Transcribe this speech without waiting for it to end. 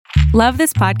Love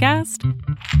this podcast?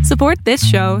 Support this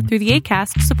show through the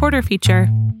Acast supporter feature.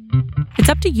 It's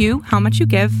up to you how much you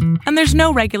give, and there's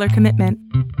no regular commitment.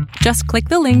 Just click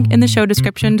the link in the show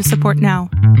description to support now.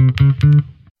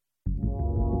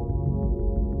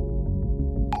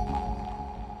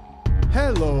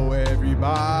 Hello, everybody.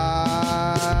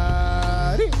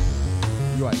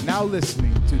 You are now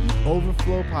listening to the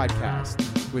Overflow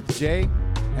Podcast with Jay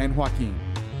and Joaquin.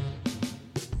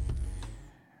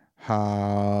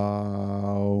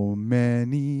 How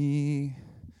many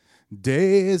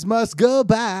days must go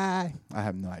by? I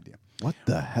have no idea. What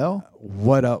the hell?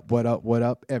 What up,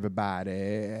 everybody?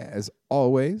 As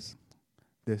always,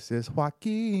 this is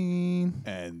Joaquin.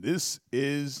 And this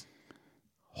is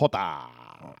Jota.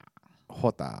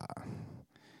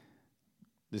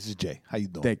 This is Jay. How you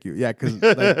doing? Thank you. Yeah, because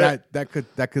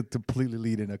that could completely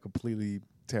lead in a completely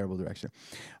terrible direction.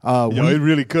 It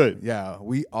really could. Yeah,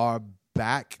 we are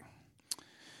back.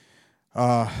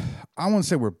 I want to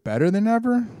say we're better than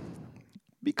ever,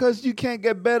 Because you can't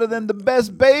get better than the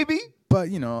best, baby. but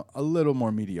a little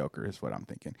more mediocre is what I'm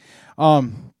thinking.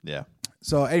 Yeah.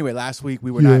 So anyway, last week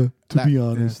we were not. to be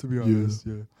honest,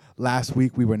 yeah. Last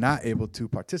week we were not able to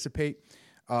participate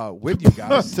with you guys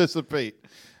Participate.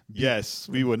 Yes,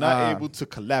 we were not able to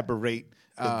collaborate,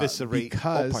 eviscerate, or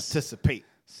because- participate.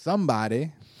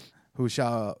 Somebody who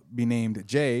shall be named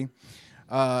Jay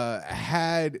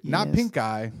had not Yes. pink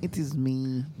eye It is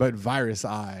me. but virus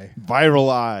eye. Viral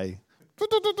eye.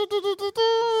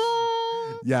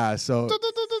 Yeah, so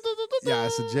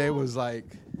Jay was like,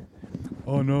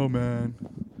 "Oh no, man,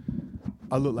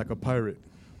 I look like a pirate."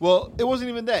 Well, it wasn't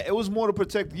even that. It was more to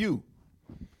protect you.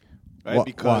 Right? Why?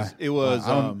 Because it was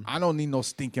I don't need no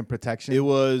stinking protection. it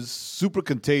was super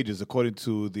contagious according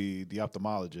to the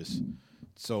ophthalmologist.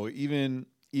 So even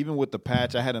with the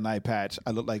patch, I had an eye patch.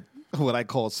 I looked like what I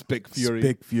call Spick Fury.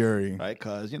 Spick Fury. Right?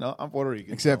 Because, I'm Puerto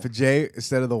Rican. Except so for Jay,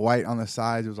 instead of the white on the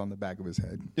sides, it was on the back of his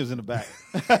head. it was in the back.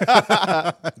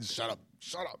 Shut up.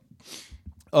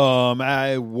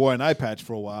 I wore an eye patch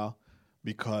for a while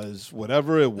because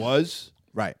whatever it was,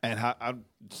 Right. and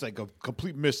it's like a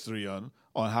complete mystery on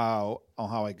how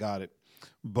I got it.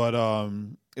 But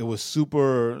it was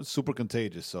super, super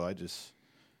contagious. So I just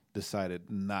decided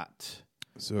not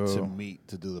to meet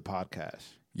to do the podcast.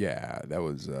 Yeah, that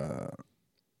was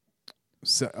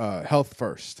health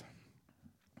first.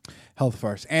 Health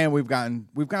first, and we've gotten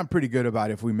pretty good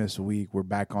about it. If we miss a week, we're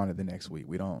back on it the next week.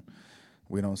 We don't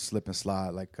slip and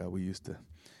slide like we used to.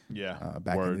 Yeah,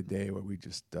 back in the day where we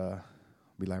just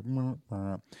be like,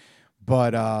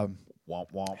 but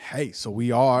womp womp. hey, so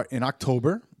we are in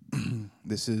October.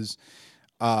 This is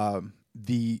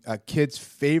the kids'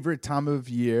 favorite time of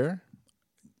year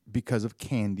because of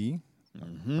candy.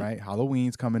 Right,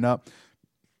 Halloween's coming up,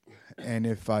 and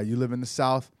if you live in the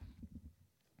South,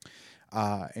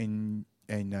 and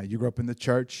you grew up in the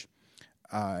church,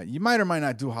 you might or might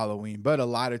not do Halloween, but a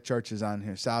lot of churches out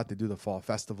here South, they do the fall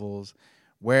festivals,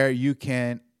 where you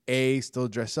can A, still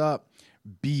dress up,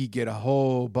 B, get a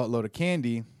whole buttload of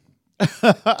candy,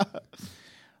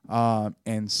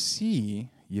 and C,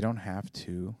 you don't have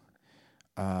to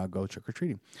go trick or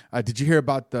treating. Did you hear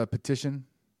about the petition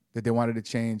that they wanted to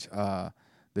change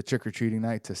the trick-or-treating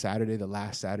night to Saturday, the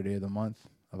last Saturday of the month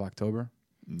of October?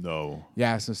 No.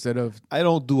 Yeah, so instead of... I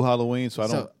don't do Halloween, so I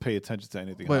don't pay attention to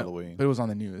anything but, Halloween. But it was on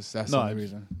the news. That's No, the only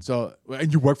reason. So,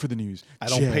 and you work for the news. I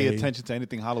don't pay Jay. attention to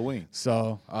anything Halloween.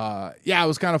 So, it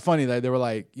was kind of funny that they were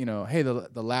like, hey, the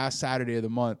last Saturday of the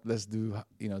month, let's do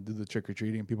the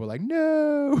trick-or-treating. People were like,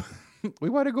 no, we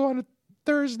want to go on a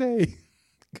Thursday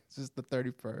because it's the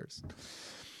 31st.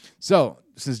 So,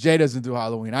 since Jay doesn't do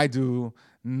Halloween, I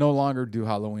no longer do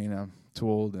Halloween. I'm too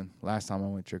old, and last time I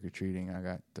went trick-or-treating, I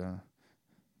got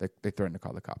they threatened to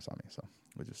call the cops on me. So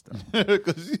we'll just leave it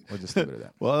at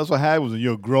that. Well, that's what happens when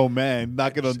you're a grown man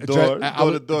knocking on the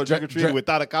door, trick or treating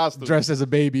without a costume, dressed as a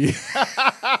baby.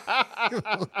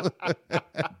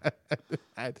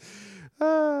 I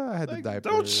had the diaper.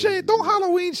 Don't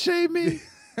Halloween shame me.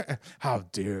 How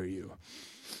dare you?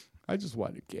 I just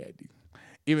wanted candy,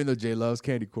 even though Jay loves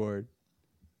candy corn.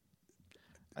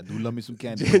 I do love me some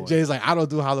candy corn. Jay's like, I don't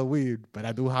do Halloween, but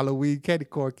I do Halloween candy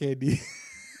corn candy.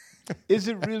 Is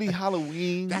it really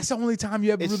Halloween? That's the only time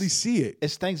you ever really see it.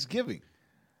 It's Thanksgiving.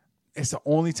 It's the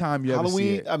only time you ever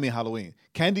see it. Halloween.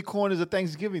 Candy corn is a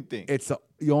Thanksgiving thing.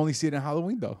 You only see it in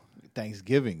Halloween though.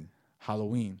 Thanksgiving.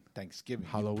 Halloween. Thanksgiving.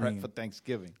 Halloween. You prep for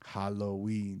Thanksgiving.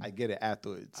 Halloween. I get it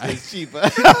afterwards. It's cheaper.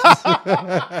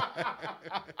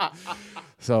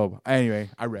 So anyway,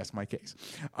 I rest my case.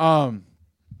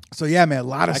 So yeah, man, a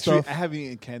lot of stuff. I haven't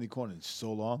eaten candy corn in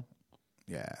so long.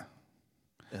 Yeah.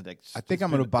 Like, I think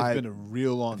I'm gonna buy. It's been a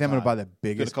real long. I think I'm gonna buy the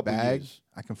biggest couple bag years.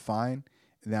 I can find,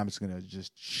 and then I'm just gonna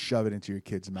just shove it into your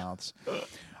kids' mouths.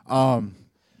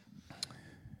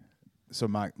 So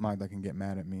Magda can get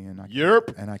mad at me, and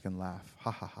I can laugh.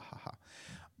 Ha ha ha ha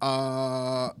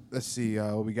ha. Let's see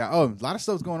what we got. Oh, a lot of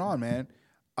stuff's going on, man.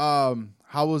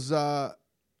 How was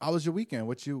your weekend?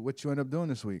 What you end up doing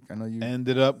this week? I know you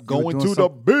ended up going doing to the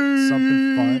beach.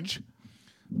 Something fun.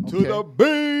 To the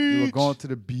beach. You were going to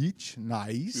the beach.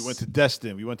 Nice. We went to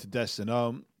Destin.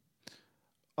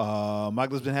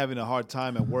 Magda's been having a hard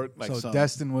time at work.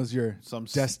 Destin was your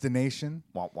destination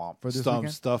for this some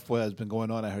weekend? stuff has been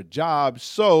going on at her job.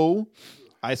 So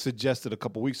I suggested a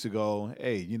couple weeks ago,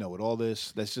 hey, with all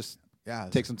this, let's just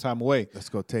take some time away. Let's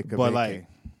go take a But vacay.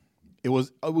 it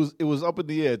was up in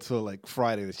the air till like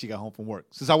Friday that she got home from work.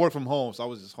 Since I work from home, so I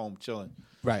was just home chilling.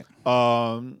 Right.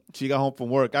 She got home from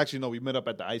work. Actually, no, we met up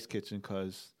at the Ice Kitchen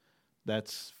because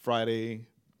that's Friday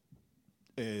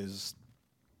is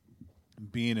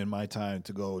being in my time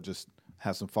to go just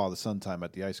have some father-son time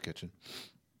at the Ice Kitchen,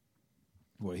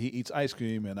 where he eats ice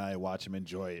cream and I watch him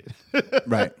enjoy it.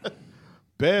 Right.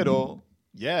 Pero,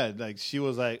 she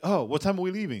was like, oh, what time are we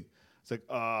leaving? It's like,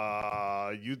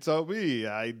 you told me.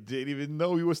 I didn't even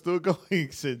know we were still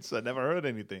going since I never heard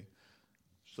anything.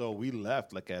 So we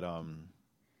left at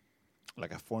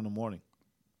 4 in the morning.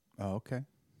 Oh, okay.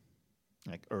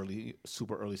 Like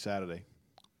super early Saturday.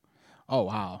 Oh,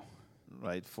 wow.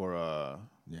 Right, for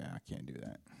Yeah, I can't do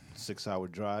that. 6-hour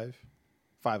drive,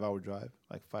 5-hour drive,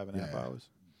 like 5.5 hours.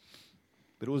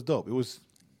 But it was dope. It was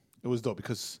dope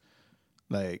because,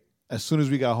 as soon as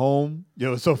we got home,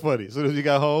 it's so funny. As soon as we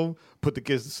got home, put the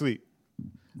kids to sleep.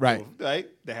 Right. Right?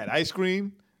 They had ice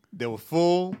cream. They were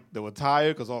full. They were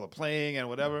tired because all the playing and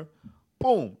whatever.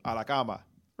 Boom, a la cama.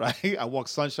 Right? I walked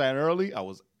sunshine early. I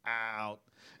was out.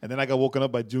 And then I got woken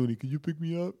up by Junie. Can you pick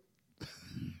me up?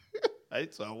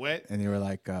 Right, so I went. And they were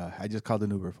like, I just called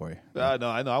an Uber for you. No,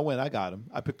 I know. I went. I got him.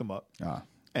 I picked him up.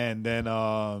 And then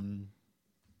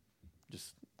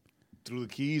just threw the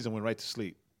keys and went right to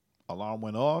sleep. Alarm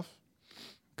went off.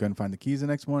 Couldn't find the keys the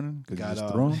next morning because you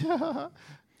just threw them.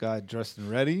 Got dressed and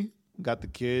ready. Got the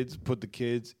kids. Put the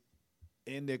kids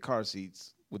in their car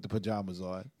seats with the pajamas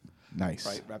on. Nice.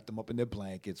 Right. Wrapped them up in their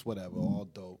blankets. Whatever. All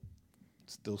dope.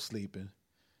 Still sleeping.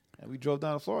 And we drove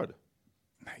down to Florida.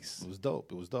 Nice. It was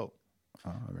dope.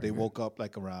 They good. woke up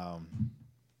around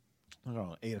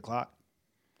 8 o'clock.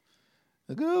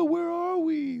 Like, oh, where are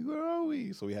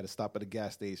we? So we had to stop at a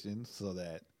gas station so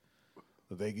that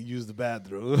they could use the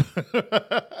bathroom.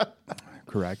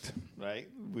 Correct. Right?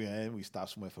 We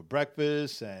stopped somewhere for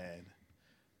breakfast and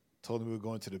told them we were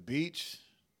going to the beach.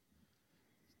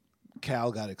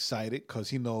 Cal got excited because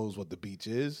he knows what the beach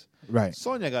is. Right.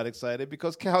 Sonia got excited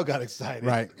because Cal got excited.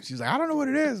 Right. She's like, I don't know what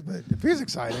it is, but if he's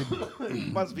excited,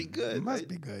 it must be good. It must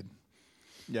be good.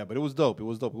 Yeah, but it was dope. It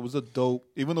was a dope,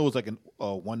 even though it was like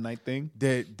a one night thing.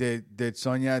 Did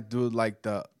Sonia do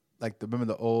remember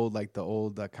the old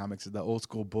comics, the old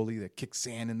school bully that kicked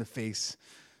sand in the face?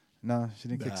 No, she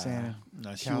didn't kick sand.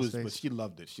 No, but she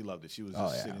loved it. She loved it. She was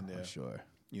just sitting there, for sure.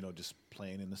 Just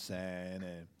playing in the sand,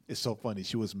 and it's so funny.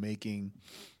 She was making.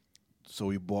 So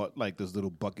we bought those little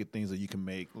bucket things that you can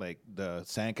make the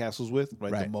sandcastles with,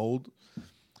 right? The mold,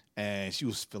 and she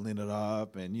was filling it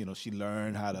up, and she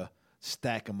learned how to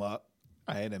stack them up,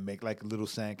 right, and make little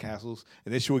sandcastles,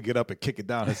 and then she would get up and kick it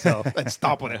down herself and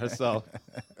stomp on it herself.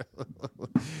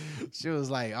 She was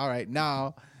like, "All right,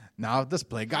 now let's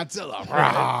play Godzilla."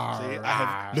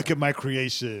 See, look at my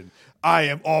creation. I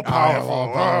am all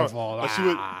powerful.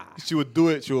 She would do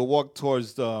it. She would walk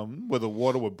towards where the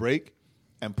water would break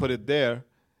and put it there,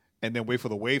 and then wait for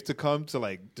the wave to come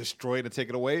to destroy it and take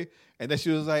it away. And then she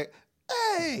was like,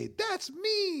 "Hey, that's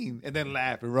mean," and then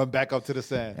laugh and run back up to the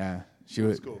sand. Yeah, she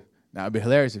was cool. Now it'd be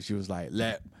hilarious if she was like,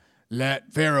 "Let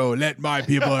Pharaoh, let my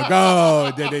people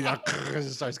go." Then they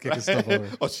just starts kicking stuff over.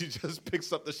 Or she just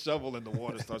picks up the shovel and the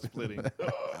water starts splitting.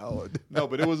 No,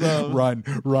 but it was run.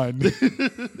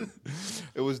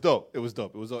 It was dope. It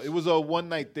was a one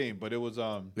night thing, but it was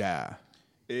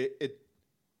It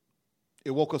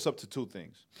woke us up to two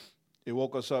things. It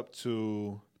woke us up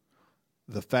to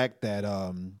the fact that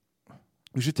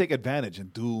we should take advantage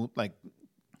and do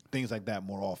things like that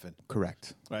more often.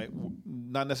 Correct. Right?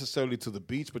 Not necessarily to the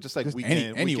beach, but just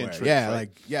anywhere. weekend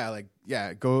trips.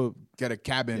 Yeah, go get a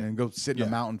cabin and go sit in the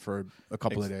mountain for a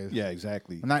couple of days. Yeah,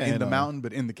 exactly. Not in the mountain,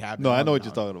 but in the cabin. No, I know what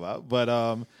you're talking about. But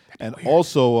and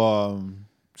also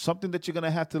something that you're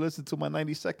gonna have to listen to my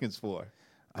 90 seconds for.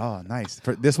 Oh, nice.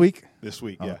 For this week? This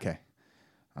week, Oh, yeah. okay.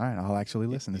 All right, I'll actually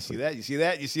listen. You see that?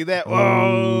 You see that?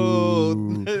 Whoa!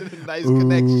 Nice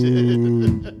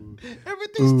connection. Everything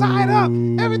Everything's tied up.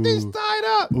 Everything's tied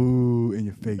up. Ooh, in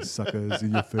your face, suckers.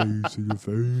 In your face. In your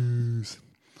face.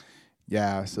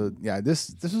 Yeah. So yeah,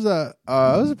 this was a it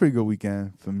was a pretty good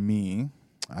weekend for me.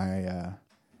 I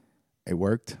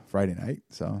worked Friday night,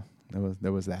 so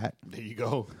there was that. There you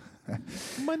go.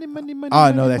 Money.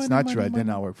 Oh no, that's not true. I did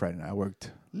not work Friday night. I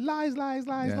worked. Lies.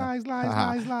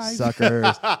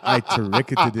 Suckers. I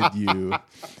tricketed you.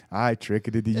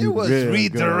 It was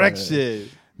redirection. Good.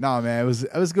 No, man, it was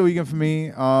a good weekend for me.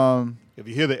 If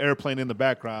you hear the airplane in the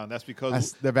background, that's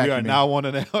because they're we are vacuuming. now on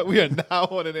an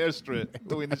airstrip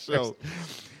doing the show.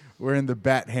 We're in the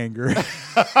bat hangar.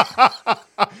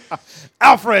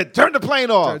 Alfred, turn the plane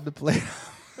off. Turn the plane.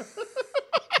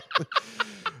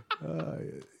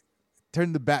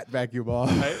 Turn the bat vacuum off.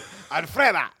 Right?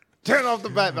 Alfreda, turn off the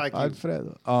bat vacuum.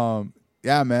 Alfredo.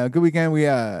 Yeah, man, good weekend. We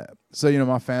so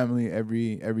my family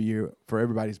every year for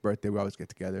everybody's birthday we always get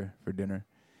together for dinner,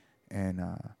 and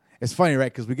it's funny,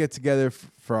 right? Because we get together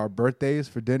for our birthdays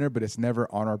for dinner, but it's never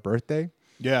on our birthday.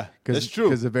 Yeah, that's true.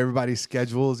 Because of everybody's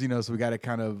schedules, so we got to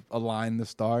kind of align the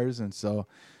stars, and so,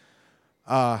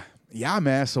 yeah,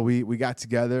 man. So we got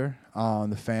together.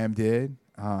 The fam did.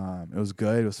 It was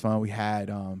good. It was fun. We had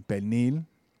pernil.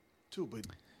 Too, but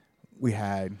we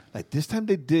had like this time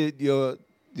they did your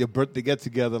birthday get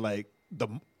together like the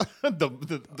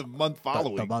month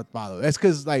following. The month following. That's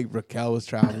because like Raquel was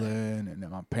traveling and then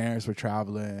my parents were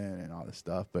traveling and all this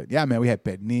stuff. But yeah, man, we had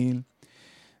pernil.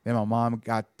 Then my mom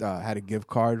had a gift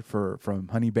card from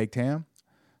Honey Baked Ham,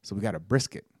 so we got a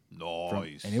brisket.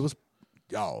 Nice. And it was,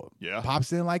 yeah. Pops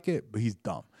didn't like it, but he's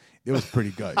dumb. It was pretty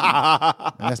good.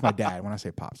 And that's my dad. When I say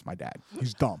Pops, my dad.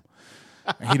 He's dumb.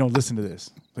 And he don't listen to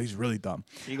this, but he's really dumb.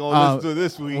 He gonna listen to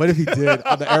this week. What if he did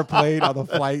on the airplane, on the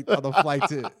flight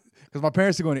to? Because my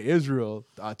parents are going to Israel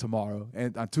tomorrow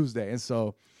and on Tuesday, and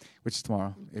so, which is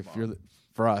tomorrow. If you're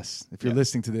for us, if you're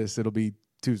listening to this, it'll be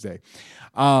Tuesday,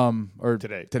 or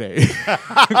today,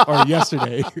 or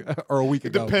yesterday, or a week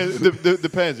ago.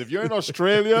 Depends. If you're in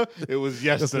Australia, it was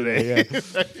yesterday.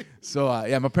 Yeah. So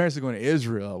my parents are going to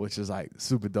Israel, which is like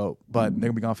super dope. But they're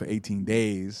gonna be gone for 18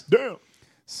 days. Damn.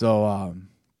 So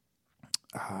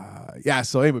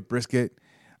so anyway, brisket.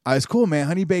 It's cool, man.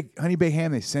 Honey baked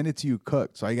ham. They send it to you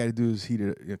cooked. So all you got to do is heat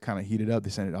it up.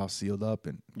 They send it all sealed up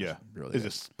and really is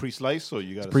it pre-sliced or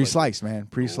you got pre-sliced, man?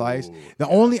 Pre-sliced.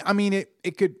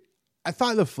 It could. I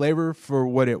thought the flavor for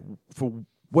what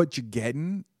you're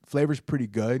getting, flavor's pretty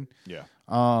good. Yeah.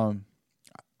 I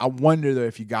wonder though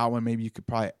if you got one, maybe you could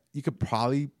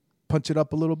probably punch it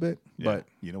up a little bit. Yeah. But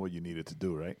you know what you needed to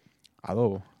do, right?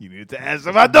 Adobo. You needed to add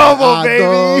some adobo,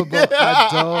 baby.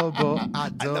 Adobo.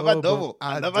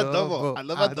 I love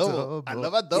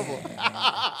adobo.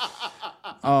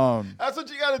 That's what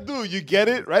you got to do. You get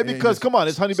it, right? Because, come on,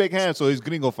 it's honey baked ham, so it's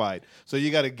gringo-fied. So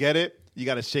you got to get it. You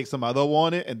got to shake some adobo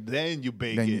on it, and then you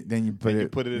bake it. Then you put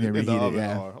it in the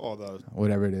oven or the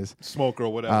whatever it is. Smoker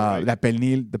or whatever, right? The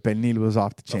pernil was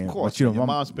off the chain. Of course. But, Your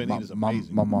mom's pernil is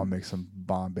amazing. My mom makes some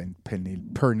bomb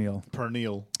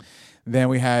pernil. Then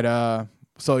we had,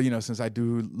 since I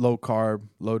do low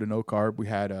to no carb, we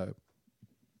had,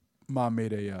 mom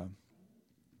made a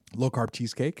low carb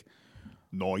cheesecake.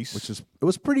 Nice. It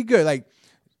was pretty good. Like,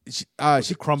 she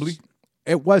crumbly?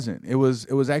 It wasn't. It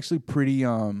was actually pretty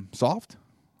soft.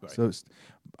 Right. So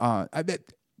I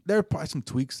bet there are probably some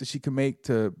tweaks that she can make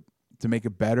to make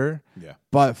it better. Yeah.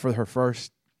 But for her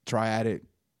first try at it,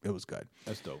 it was good.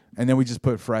 That's dope. And then we just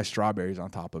put fresh strawberries on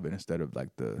top of it instead of like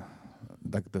the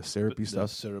syrupy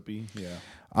stuff. Syrupy,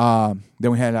 yeah.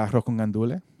 Then we had arroz con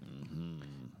gandule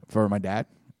for my dad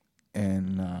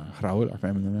and Raul, our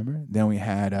family member. Then we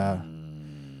had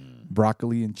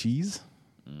broccoli and cheese.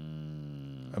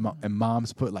 And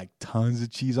mom's put like tons of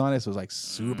cheese on it, so it was like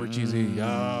super cheesy,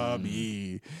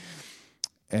 yummy.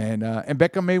 And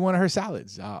Becca made one of her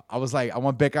salads. I was like, I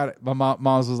want Becca. My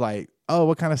mom's was like, oh,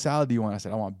 what kind of salad do you want? I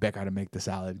said, I want Becca to make the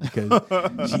salad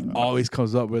because she always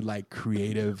comes up with like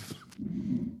creative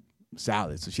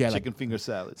salads. So she had chicken finger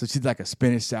salad. So she's like a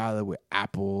spinach salad with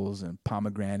apples and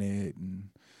pomegranate and.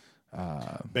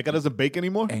 Becca doesn't bake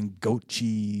anymore, and goat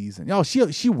cheese, and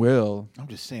she will. I'm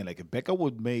just saying, like if Becca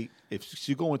would make, if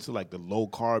she go into like the low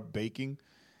carb baking,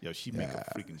 she'd make a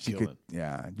freaking killing.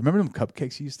 Yeah, you remember them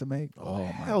cupcakes she used to make? Oh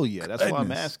hell yeah, that's why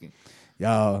I'm asking.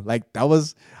 Yo, like that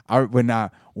was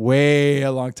way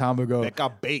a long time ago.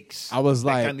 Becca bakes. I was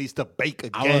like, Becca needs to bake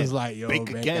again. I was like, yo,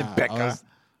 bake again, Becca.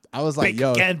 I was like, bake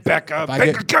yo, again, Becca.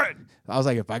 Bake again. I was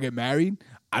like, if I get married,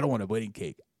 I don't want a wedding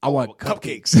cake. I want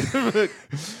cupcakes.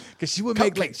 Because she would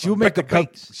make the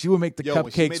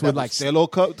cupcakes with like Stelo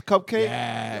cupcake.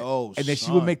 Yeah. And then she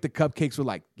would make the cupcakes with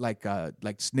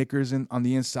like Snickers on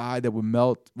the inside that would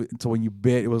melt. So when you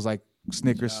bit, it was like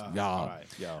Snickers. All Y'all, right,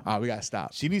 yo. we gotta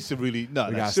stop. She needs to really no. We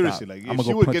Like, gotta seriously, stop. like I'ma if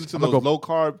she go would punch- get into I'ma those go- low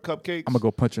carb cupcakes, I'm gonna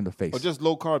go punch her in the face. or just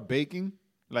low carb baking,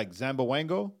 like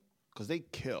Zamboango, because they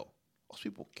kill. Those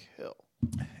people kill.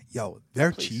 Yo,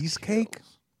 their Place cheesecake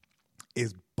kills.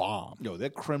 is bomb. Yo, their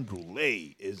creme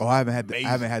brulee is. Oh, I haven't had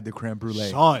amazing. the creme brulee.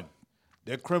 Son,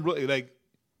 their creme brulee,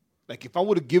 like if I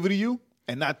would have given it to you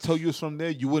and not tell you it's from there,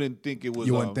 you wouldn't think it was.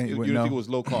 You wouldn't think- you wouldn't didn't know. think it was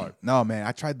low carb. No, man,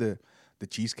 I tried the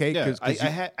cheesecake. Yeah, 'cause I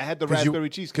had the raspberry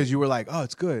cheesecake. because you were like, oh,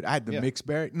 it's good. I had the Yeah. mixed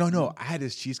berry. No, I had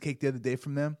this cheesecake the other day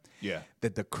from them. Yeah.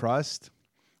 That the crust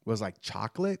was like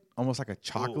chocolate, almost like a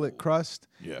chocolate Ooh. crust.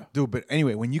 Yeah. Dude. But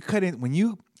anyway, when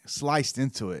you sliced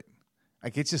into it,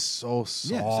 like it's just so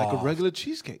soft. Yeah, it's like a regular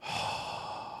cheesecake.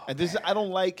 And this, I don't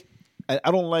like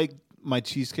my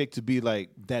cheesecake to be like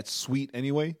that sweet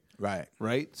anyway, Right.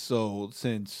 right? So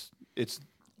since it's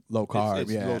Low carb.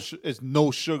 it's it's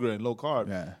no sugar and low carb.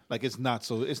 Yeah. like it's not that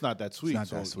sweet. It's not that So,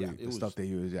 sweet. yeah, The stuff they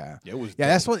use, yeah. Yeah, it was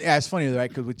that's what. Yeah, it's funny, right?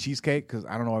 Because with cheesecake, because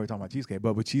I don't know why we're talking about cheesecake,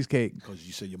 but with cheesecake, because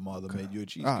you said your mother made you a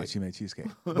cheesecake. oh, she made cheesecake.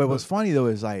 But what's funny though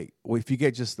is like, well, if you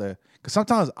get just because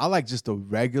sometimes I like just the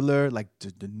regular, like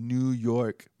the New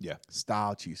York Yeah.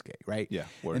 style cheesecake, right? Yeah,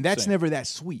 word, and that's same. never that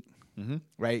sweet,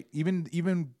 right? Even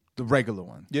the regular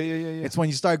one. Yeah. It's when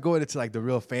you start going into like the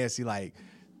real fancy, like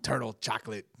turtle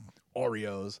chocolate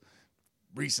Oreos,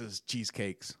 Reese's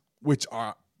cheesecakes, which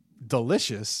are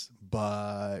delicious,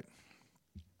 but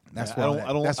that's Yeah, where all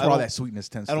I don't- that's I where all don't- that sweetness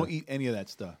tends. I to don't eat any of that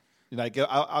stuff. Like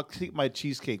I'll keep my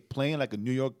cheesecake plain, like a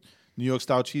New York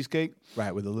style cheesecake,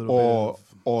 right with a little or bit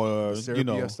or of you syrupy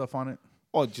know, stuff on it.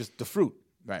 or just the fruit.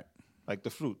 Right. Like the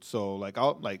fruit. So like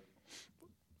I'll like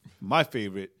my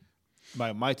favorite,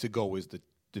 my to go is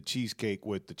the cheesecake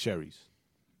with the cherries.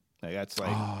 Like that's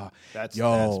like that's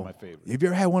my favorite. Have you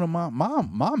ever had one of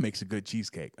mom makes a good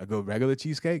cheesecake, a good regular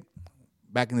cheesecake?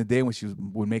 Back in the day when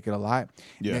would make it a lot.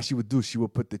 Yeah. And she would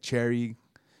put the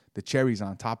cherries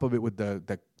on top of it with the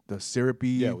syrupy.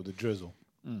 Yeah, with the drizzle.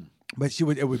 But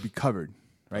it would be covered,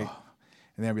 right?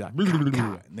 And then it'd be like, cock,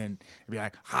 cock. And then it'd be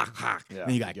like, ha, ha. Yeah,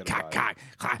 Then you got forget cock, about cock,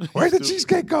 cock. Where'd the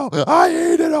cheesecake go? I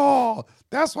ate it all.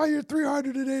 That's why you're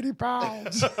 380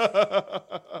 pounds.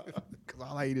 Because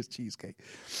all I eat is cheesecake.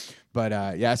 But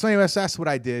yeah, so anyway, so that's what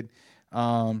I did.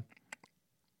 And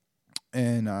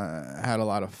I had a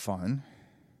lot of fun.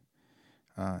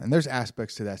 And there's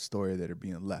aspects to that story that are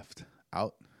being left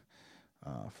out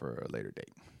for a later date.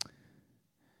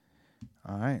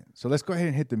 All right. So let's go ahead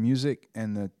and hit the music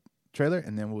and the trailer,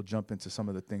 and then we'll jump into some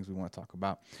of the things we want to talk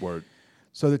about. Word.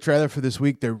 So the trailer for this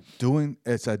week,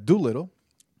 it's a Doolittle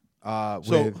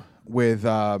with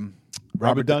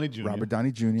Robert Downey Jr. Robert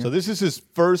Downey Jr. So this is his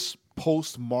first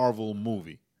post Marvel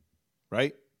movie,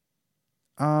 right?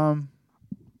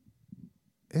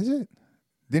 Is it?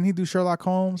 Didn't he do Sherlock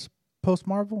Holmes post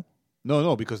Marvel?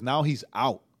 No, because now he's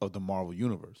out of the Marvel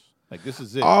universe. Like this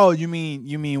is it. Oh, you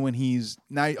mean when he's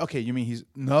now? Okay, you mean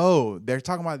they're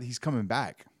talking about he's coming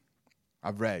back.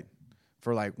 I've read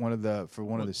for one of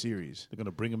the series. They're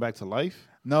gonna bring him back to life.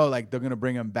 No, like they're gonna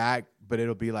bring him back, but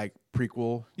it'll be like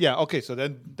prequel. Yeah. Okay. So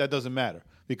then that doesn't matter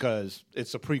because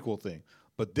it's a prequel thing.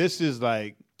 But this is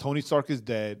like Tony Stark is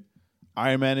dead,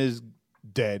 Iron Man is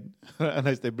dead,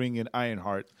 unless they bring in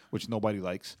Ironheart, which nobody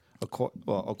likes,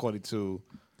 according to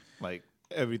like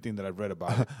everything that I've read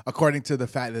about it. According to the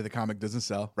fact that the comic doesn't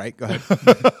sell, right? Go ahead.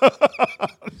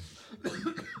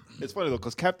 It's funny though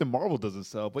because Captain Marvel doesn't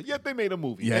sell, but yet they made a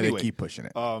movie. Yeah, anyway, they keep pushing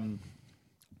it.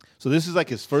 So this is like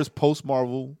his first post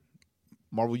Marvel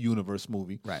Universe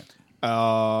movie, Right.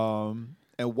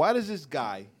 And why does this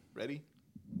guy ready?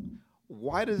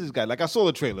 Why does this guy like? I saw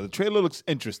the trailer. The trailer looks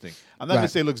interesting. I'm not gonna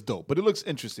say it looks dope, but it looks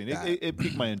interesting. It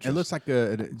piqued my interest. It looks like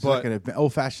an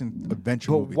old-fashioned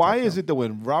adventure But movie. why is it that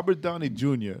when Robert Downey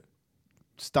Jr.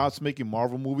 stops making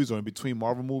Marvel movies or in between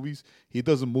Marvel movies, he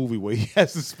does a movie where he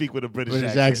has to speak with a British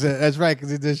accent? That's right,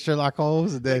 because he did Sherlock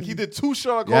Holmes. And then Like he did 2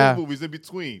 Sherlock Holmes movies in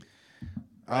between.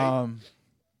 Right?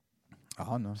 I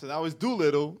don't know. So now it's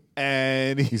Doolittle,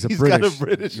 and he's He's a got British. a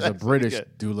British. He's a accent British again.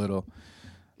 Doolittle.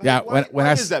 Like, Yeah, why, when why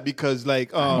I is that? Because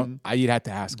like you'd have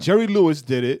to ask him. Jerry Lewis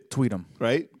did it, Tweet him.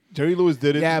 right? Jerry Lewis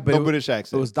did it. Yeah, but no British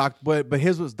accent. It was but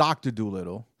his was Dr.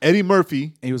 Doolittle. Eddie Murphy.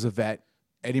 And he was a vet.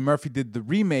 Eddie Murphy did the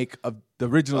remake of the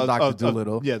original Dr.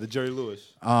 Doolittle. Yeah, the Jerry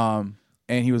Lewis. And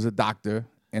he was a doctor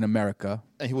in America.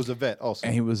 And he was a vet also.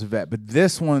 And he was a vet. But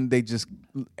this one, they just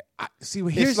see.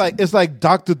 Here's It's like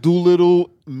Dr. Doolittle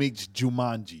meets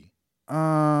Jumanji with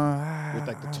with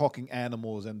like the talking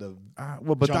animals and the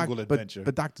but jungle adventure.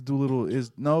 But Dr.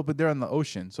 Doolittle but they're on the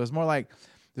ocean, so it's more like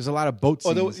there's a lot of boat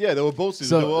scenes. there were both scenes.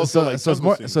 There were also like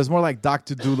jungle scenes. So it's more like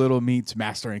Dr. Doolittle meets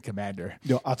Master and Commander.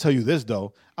 Yo, I'll tell you this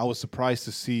though, I was surprised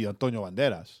to see Antonio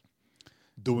Banderas.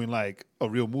 doing like a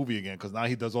real movie again, because now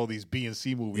he does all these B and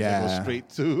C movies that go straight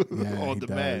to on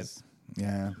demand. Does.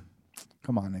 Yeah.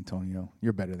 Come on, Antonio.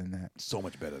 You're better than that. So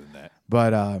much better than that.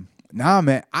 But nah,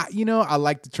 man. I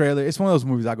like the trailer. It's one of those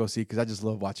movies I go see because I just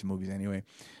love watching movies anyway.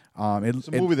 It's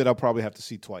a movie that I'll probably have to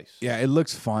see twice. Yeah, it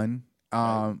looks fun.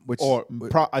 I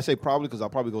say probably because I'll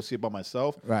probably go see it by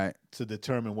myself, right, to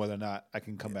determine whether or not I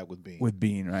can come back with Bean. With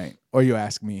Bean, right? Or you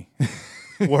ask me.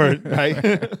 Word,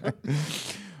 right?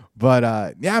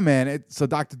 But yeah, man. So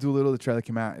Dr. Dolittle, the trailer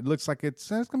came out. It looks like it's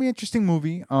gonna be an interesting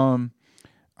movie. It'll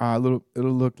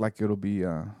look like it'll be.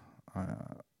 I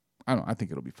don't know. I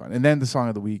think it'll be fun. And then the song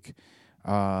of the week,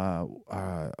 our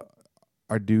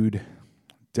dude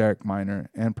Derek Minor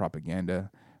and Propaganda,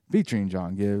 featuring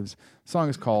John Gibbs. The song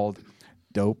is called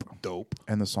Dope. Dope.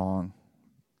 And the song,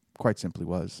 quite simply,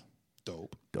 was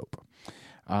Dope. Dope.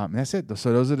 And that's it.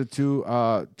 So those are the two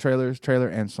trailer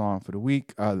and song for the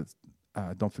week.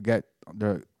 Don't forget,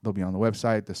 they'll be on the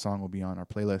website. The song will be on our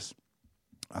playlist.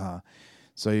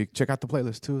 So you check out the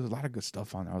playlist too. There's a lot of good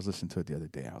stuff on there. I was listening to it the other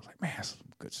day. I was like, man, that's some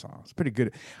good songs. Pretty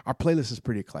good. Our playlist is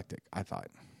pretty eclectic, I thought.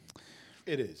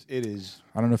 It is.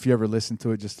 I don't know if you ever listen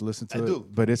to it just to listen to it. I do.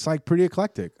 But it's like pretty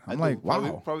eclectic. I'm like,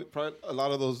 wow. Probably a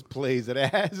lot of those plays that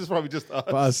it has is probably just us.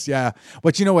 Us, yeah.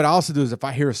 But you know what I also do is if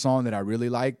I hear a song that I really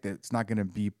like that's not going to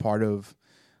be part of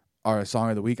our song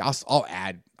of the week,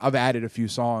 I've added a few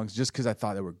songs just because I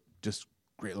thought they were just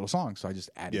great little songs. So I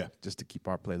just added just to keep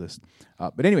our playlist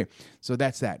up. But anyway, so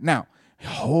that's that. Now,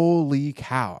 holy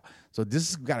cow. So this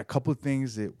has got a couple of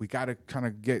things that we got to kind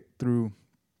of get through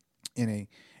in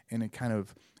a kind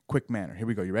of quick manner. Here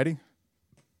we go. You ready?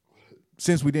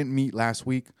 Since we didn't meet last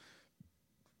week,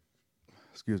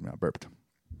 excuse me, I burped.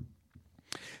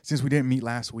 Since we didn't meet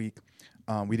last week,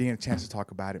 we didn't get a chance to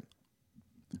talk about it.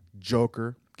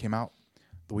 Joker came out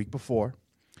the week before.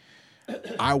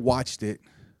 I watched it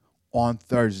on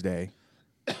Thursday.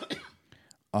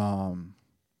 Right,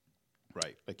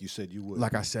 like you said you would.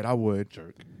 Like I said I would.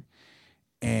 Jerk.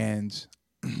 And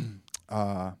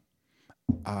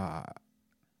I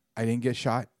didn't get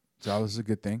shot, so that was a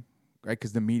good thing, right?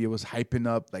 Because the media was hyping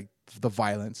up like the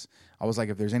violence. I was like,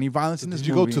 if there's any violence in this movie,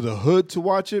 did you go to the hood to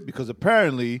watch it? Because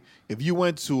apparently, if you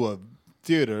went to a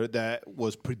theater that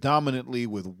was predominantly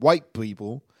with white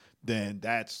people, then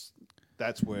that's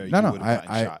where you would have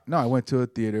gotten shot. No, I went to a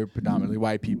theater predominantly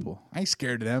white people. I ain't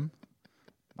scared of them.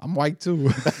 I'm white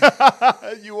too.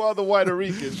 You are the white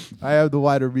Rican. I am the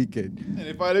white Rican. And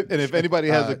if anybody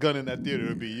has a gun in that theater,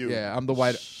 it'd be you. Yeah, I'm the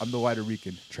white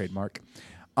Rican. Trademark.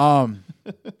 Pending.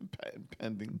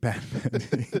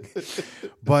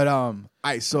 But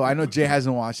so I know Jay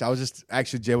hasn't watched.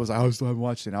 Jay was like, I still haven't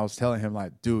watched it. And I was telling him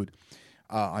like, dude,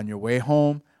 on your way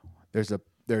home, there's a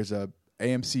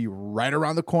AMC right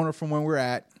around the corner from where we're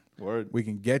at. Word. We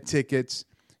can get tickets.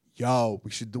 Yo, we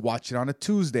should watch it on a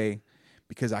Tuesday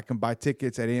because I can buy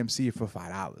tickets at AMC for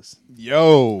 $5.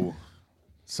 Yo.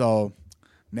 So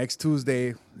next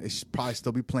Tuesday, it should probably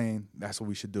still be playing. That's what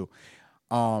we should do.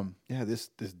 This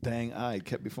dang eye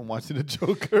kept me from watching the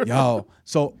Joker. Yo,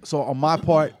 so on my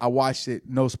part, I watched it,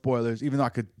 no spoilers, even though I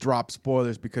could drop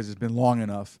spoilers because it's been long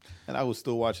enough. And I would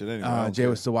still watch it anyway. Jay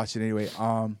would still watch it anyway.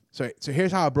 So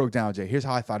here's how it broke down, Jay. Here's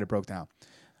how I thought it broke down.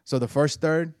 So the first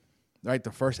third, right,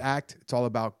 the first act, it's all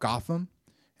about Gotham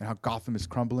and how Gotham is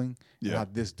crumbling and how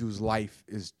this dude's life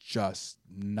is just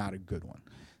not a good one.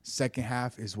 Second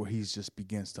half is where he just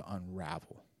begins to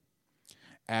unravel.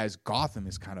 As Gotham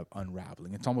is kind of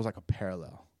unraveling. It's almost like a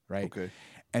parallel, right? Okay.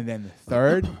 And then the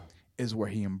third is where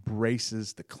he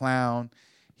embraces the clown.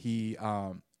 He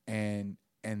and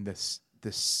the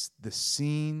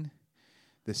scenes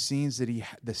that he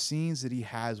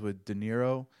has with De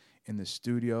Niro in the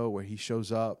studio where he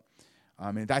shows up.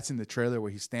 And that's in the trailer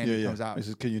where he's standing, comes out. He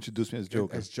says, "Can you introduce me as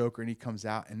Joker?" As Joker, and he comes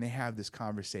out, and they have this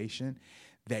conversation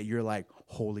that you're like,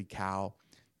 "Holy cow!"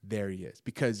 There he is,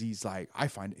 because he's like, I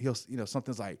find it,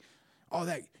 something's like, "Oh,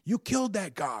 that you killed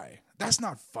that guy. That's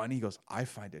not funny." He goes, "I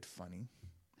find it funny."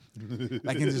 And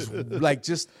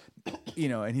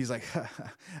he's like,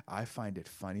 "I find it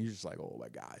funny." You're just like, oh my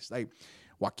gosh, like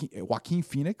Joaquin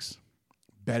Phoenix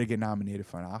better get nominated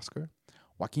for an Oscar.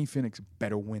 Joaquin Phoenix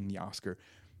better win the Oscar,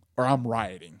 or I'm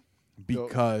rioting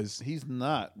because he's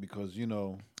not because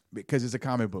it's a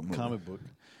comic book movie. Comic book,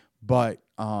 but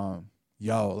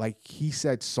like he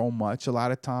said so much a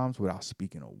lot of times without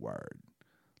speaking a word.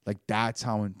 Like that's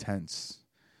how intense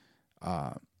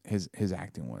his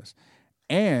acting was.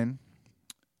 And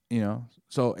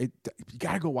so you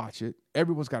got to go watch it.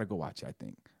 Everyone's got to go watch it, I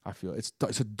think. I feel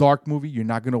it's a dark movie. You're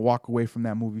not going to walk away from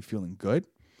that movie feeling good.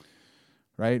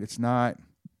 Right? It's not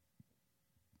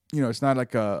it's not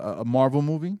like a Marvel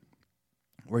movie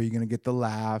where you're gonna get the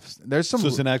laughs. There's some. So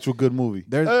it's an actual good movie.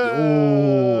 There's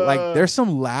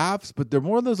some laughs, but they're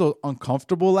more of those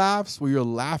uncomfortable laughs where you're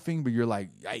laughing, but you're like,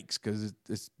 yikes, because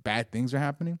it's bad things are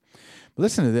happening. But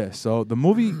listen to this. So the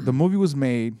movie was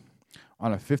made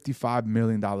on a $55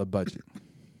 million budget.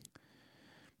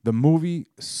 The movie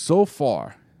so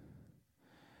far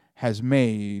has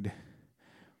made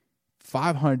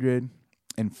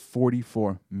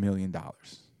 $544 million. Damn.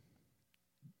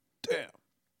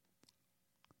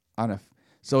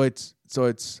 So it's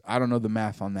I don't know the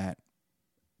math on that,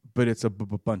 but it's a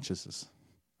bunches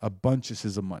of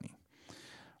money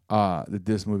that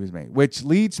this movie's made, which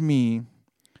leads me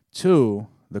to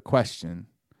the question: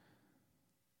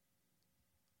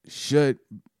 because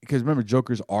remember,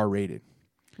 Joker's R-rated,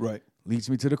 right? Leads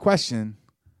me to the question.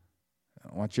 I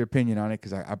want your opinion on it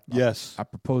because I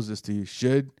propose this to you.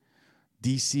 Should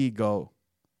DC go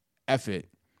F it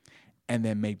and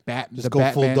then make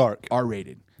Batman full dark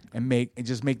R-rated? And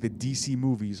just make the DC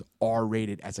movies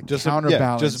R-rated as a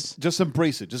counterbalance. Just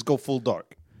embrace it. Just go full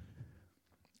dark.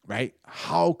 Right?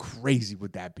 How crazy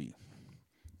would that be?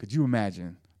 Could you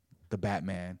imagine the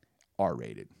Batman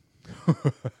R-rated?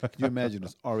 Could you imagine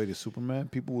this R-rated Superman?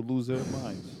 People would lose their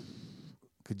minds.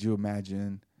 Could you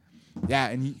imagine? Yeah,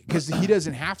 and because he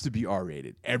doesn't have to be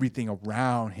R-rated. Everything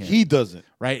around him. He doesn't.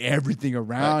 Right? Everything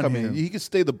around him. I mean, he could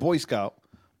stay the Boy Scout,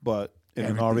 but in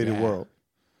an R-rated world.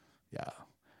 Yeah.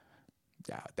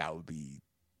 Yeah, that would be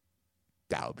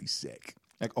sick.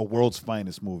 Like a world's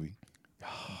finest movie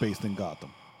based in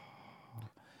Gotham.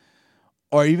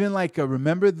 Or even like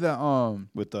remember the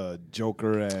with the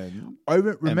Joker and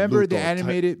remember the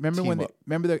animated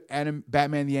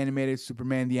Batman the animated,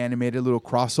 Superman the animated little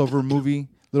crossover movie,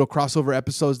 little crossover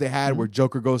episodes they had where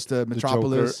Joker goes to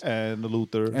Metropolis, the Joker and the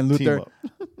Luthor team up.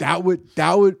 that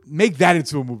would make that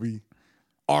into a movie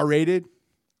R-rated.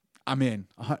 I'm in.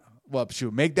 Well,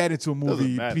 shoot, make that into a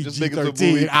movie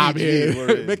PG-13. I'm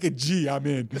in. Make it G. I'm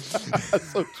in.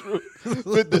 That's so true.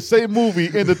 With the same movie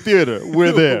in the theater,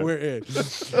 we're there. We're in.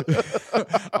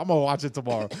 I'm gonna watch it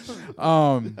tomorrow.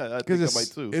 Because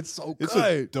it's so good. It's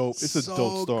a dope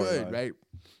story, good, right?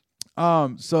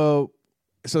 So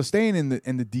staying in the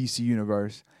DC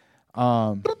universe,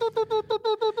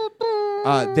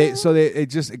 it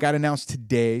just got announced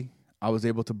today. I was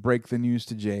able to break the news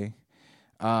to Jay.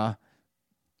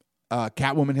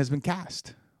 Catwoman has been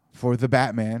cast for the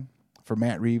Batman, for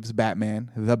Matt Reeves'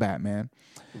 Batman, the Batman.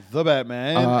 The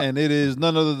Batman, and it is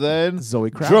none other than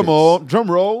Zoe Kravitz. Drum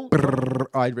roll.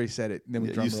 I already said it. Then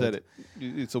we drum said it.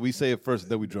 So we say it first,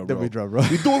 then we drum roll. We drum roll.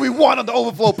 We do what we want on the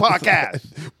Overflow podcast.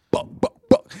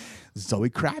 Zoe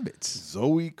Kravitz.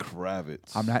 Zoe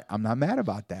Kravitz. I'm not mad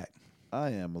about that. I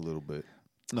am a little bit.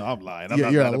 No, I'm lying.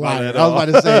 You're a liar. I was about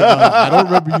to say, I don't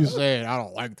remember you saying I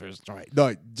don't like this choice.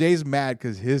 No, Jay's mad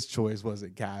because his choice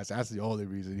wasn't cast. That's the only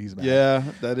reason he's mad. Yeah,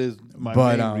 that is my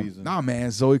main reason. No,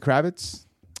 man, Zoe Kravitz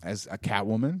as a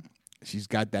Catwoman, she's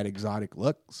got that exotic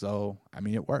look. So, I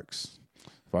mean, it works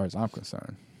as far as I'm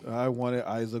concerned. I wanted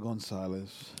Isa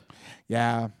Gonzalez.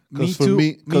 Yeah, me too.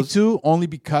 Me too. Only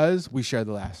because we share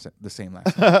the same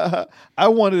last name. I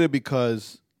wanted it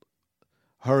because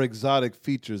her exotic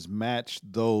features match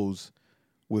those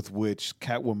with which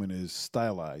Catwoman is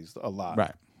stylized a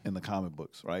lot in the comic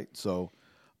books, right? So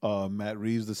Matt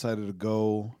Reeves decided to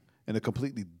go in a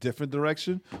completely different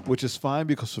direction, which is fine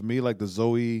because for me, like the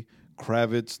Zoe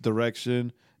Kravitz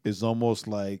direction is almost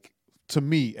like, to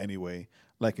me anyway,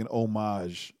 like an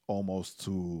homage almost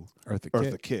to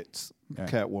Eartha Kitt's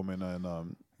Catwoman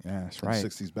and that's right.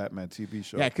 60s Batman TV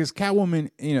show. Yeah, because Catwoman,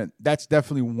 that's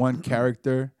definitely one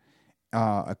character.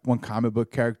 One comic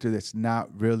book character that's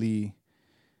not really,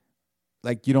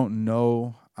 like, you don't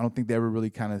know. I don't think they ever really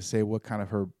kind of say what kind of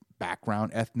her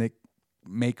background, ethnic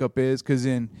makeup is. Because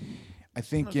I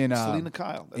think in Selena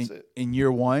Kyle, that's it. In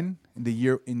year one, I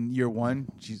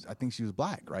think she was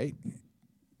black, right?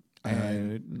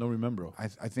 And I don't remember. I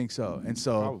think so. And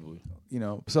so probably,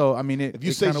 so I mean, if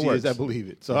you say she is, I believe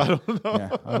it. So I don't know.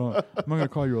 Yeah, I'm not gonna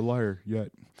call you a liar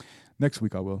yet. Next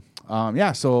week I will.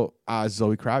 So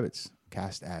Zoe Kravitz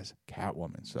cast as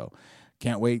Catwoman. So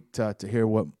can't wait to hear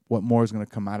what more is going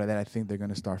to come out of that. I think they're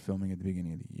going to start filming at the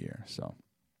beginning of the year. So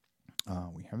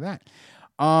we have that.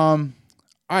 All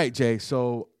right, Jay.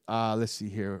 So let's see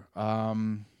here.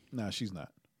 No, she's not.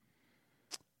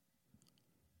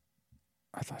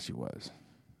 I thought she was.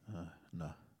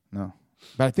 No.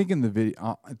 But I think in the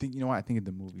video, I think in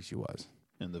the movie she was.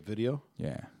 In the video?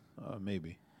 Yeah.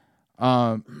 Maybe.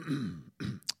 All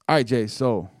right, Jay.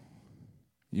 So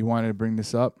you wanted to bring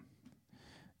this up?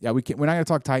 Yeah, we're not going to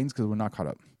talk Titans because we're not caught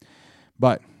up.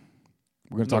 But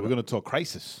We're gonna talk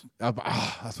Crisis. That's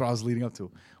what I was leading up to.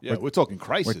 Yeah, we're talking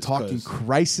Crisis. We're talking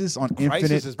Crisis on Crisis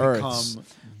Infinite has Earths. become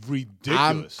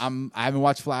ridiculous. I haven't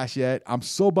watched Flash yet. I'm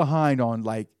so behind on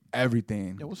like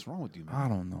everything. Yeah, what's wrong with you, man? I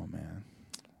don't know, man.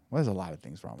 Well, there's a lot of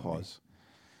things wrong Pause.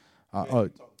 with me.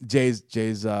 Jay's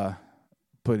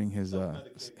putting his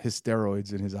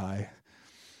steroids in his eye.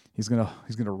 He's gonna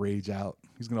rage out.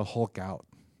 He's gonna Hulk out.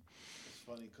 It's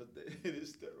funny because it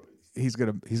is steroids.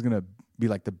 He's gonna be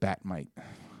like the Batmite.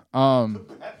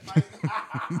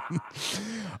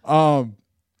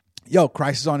 Yo,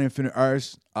 Crisis on Infinite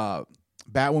Earths.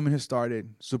 Batwoman has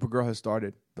started. Supergirl has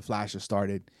started. The Flash has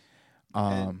started.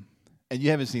 And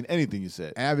you haven't seen anything you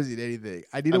said. I haven't seen anything.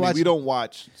 I need I to mean, watch. we don't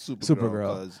watch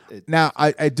Supergirl. Now,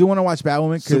 I do want to watch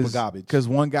Batwoman Super garbage. because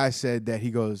one guy said that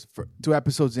he goes for 2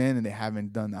 episodes in and they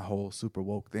haven't done that whole super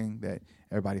woke thing that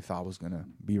everybody thought was gonna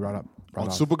be brought on off.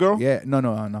 Supergirl? Yeah, no,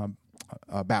 on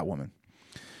Batwoman.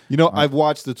 You know, I've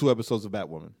watched the 2 episodes of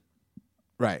Batwoman,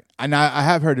 Right, and I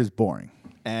have heard it's boring.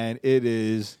 and it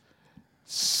is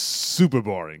super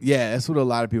boring. Yeah, that's what a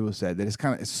lot of people said. That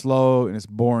it's slow and it's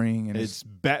boring and It's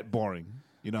bat boring.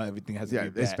 You know, everything has to be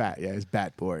bat. it's bat. Yeah, it's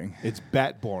bat boring. It's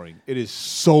bat boring. It is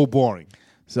so boring.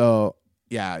 So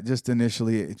yeah, just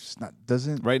initially it just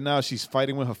doesn't. Right now, she's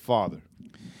fighting with her father.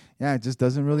 Yeah, it just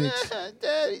doesn't really.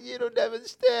 Daddy, you don't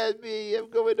understand me. I'm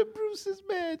going to Bruce's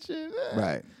mansion.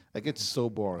 Right. Like, it's so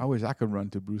boring. I wish I could run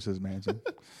to Bruce's mansion.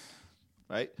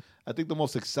 Right? I think the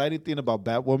most exciting thing about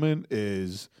Batwoman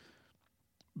is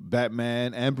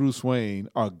Batman and Bruce Wayne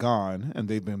are gone, and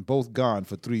they've been both gone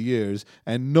for 3 years,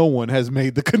 and no one has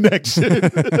made the connection.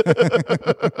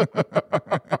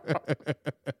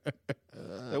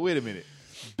 Now, wait a minute.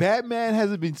 Batman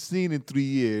hasn't been seen in 3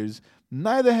 years.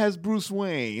 Neither has Bruce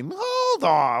Wayne. Hold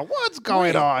on. What's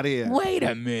going on here? Wait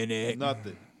a minute.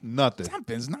 Nothing.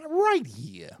 Something's not right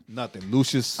here. Nothing.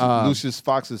 Lucius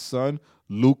Fox's son,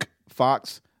 Luke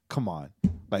Fox. Come on.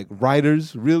 Like,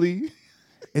 writers, really?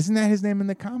 Isn't that his name in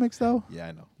the comics though? Yeah,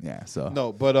 I know. Yeah. So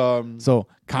No, but So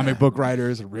comic book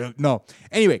writers, real no.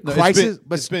 Anyway, No, Crisis.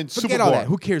 it's been forget super all that. boring.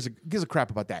 Who cares? Gives a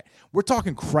crap about that. We're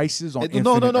talking Crisis on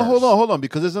no, Infinite Earths. hold on,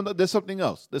 because there's something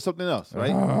else. There's something else,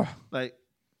 right? Like,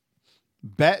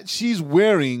 she's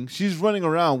running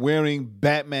around wearing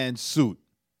Batman's suit.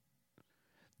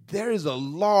 There is a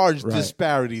large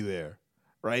disparity there,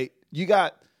 right? You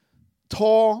got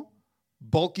tall,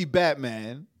 bulky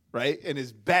Batman, right, in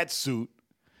his bat suit,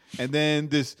 and then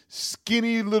this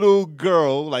skinny little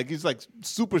girl, like he's like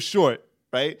super short,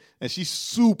 right, and she's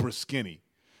super skinny,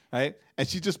 right, and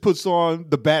she just puts on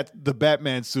the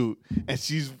Batman suit, and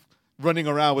she's running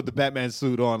around with the Batman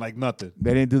suit on like nothing.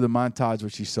 They didn't do the montage where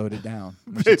she sewed it down.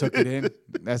 When she took it in.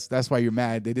 That's why you're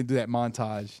mad. They didn't do that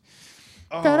montage.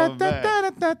 Oh, man.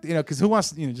 You know, because who wants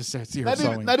to just see her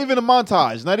sewing? Not even a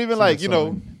montage. Not even like,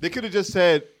 sewing. they could have just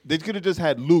had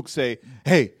Luke say,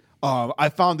 "Hey, I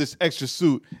found this extra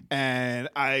suit and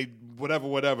I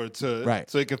whatever so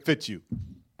it can fit you."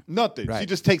 Nothing. Right. She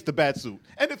just takes the bat suit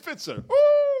and it fits her.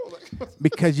 Woo!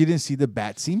 Because you didn't see the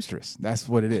bat seamstress. That's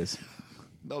what it is.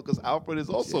 No, because Alfred is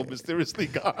also mysteriously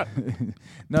gone.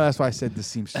 No, that's why I said the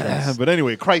seamstress. But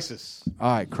anyway, Crisis.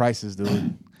 All right, Crisis,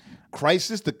 dude.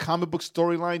 Crisis, the comic book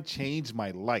storyline changed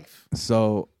my life.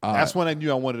 So That's when I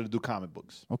knew I wanted to do comic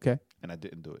books. okay. And I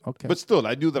didn't do it. Okay. But still,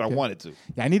 I knew that I wanted to.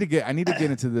 Yeah, I need to get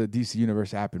into the DC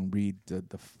Universe app and read the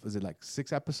is it like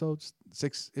 6 episodes,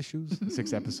 6 issues,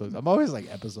 6 episodes. I'm always like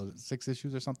episodes, 6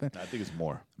 issues or something. I think it's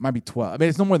more. Might be 12. I mean,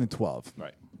 it's no more than 12.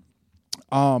 Right.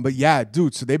 But yeah,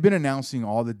 dude. So they've been announcing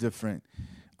all the different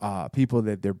people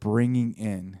that they're bringing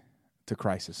in to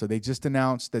Crisis. So they just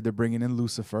announced that they're bringing in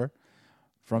Lucifer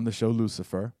from the show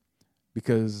Lucifer,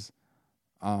 because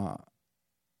a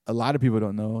lot of people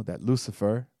don't know that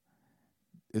Lucifer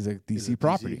is a DC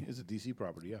property. It's a DC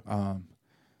property, yeah.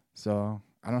 So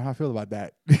I don't know how I feel about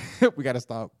that. We got to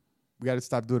stop. We got to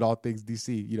stop doing all things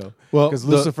DC. You know, Well, because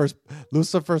Lucifer's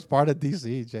part of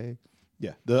DC. Jay.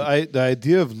 Yeah. The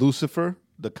idea of Lucifer,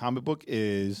 the comic book,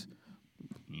 is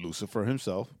Lucifer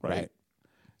himself, right?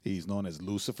 He's known as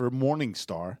Lucifer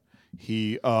Morningstar.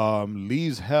 He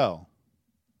leaves hell.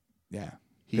 Yeah,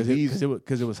 He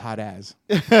because it was hot as.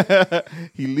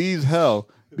 He leaves hell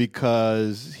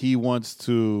because he wants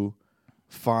to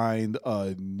find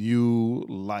a new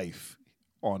life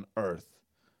on Earth.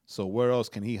 So where else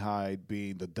can he hide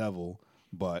being the devil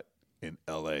but in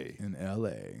L.A.? In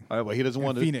L.A. All right, but he doesn't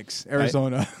want to Phoenix,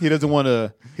 Arizona. He doesn't want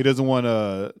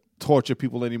to torture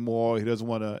people anymore. He doesn't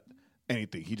want to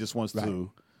anything. He just wants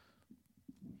to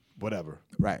whatever.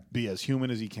 Right. Be as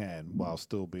human as he can while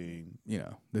still being,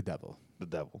 the devil. the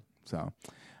devil. So,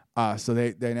 so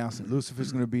they announced that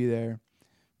Lucifer's going to be there.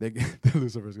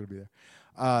 Lucifer's going to be there.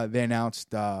 they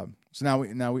announced. So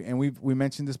now we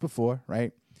mentioned this before,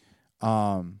 right?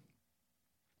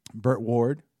 Burt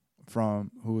Ward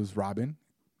who was Robin,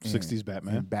 60s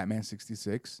Batman, in Batman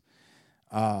 66.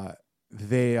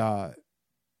 They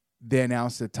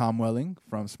announced that Tom Welling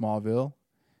from Smallville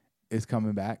is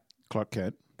coming back. Clark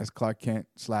Kent as Clark Kent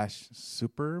 /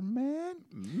 Superman.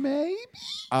 Maybe.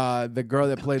 The girl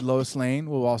that played Lois Lane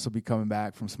will also be coming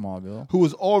back from Smallville. Who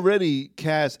was already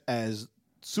cast as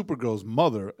Supergirl's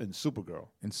mother in Supergirl.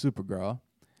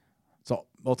 So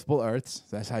multiple Earths.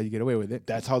 That's how you get away with it.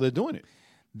 That's how they're doing it.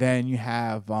 Then you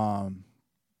have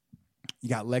you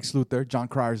got Lex Luthor. John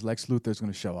Cryer's Lex Luthor is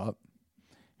going to show up.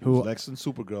 Who's Lex and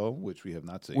Supergirl, which we have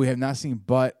not seen. We have not seen,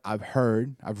 but I've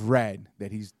read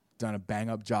that he's done a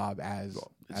bang-up job as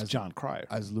John Cryer.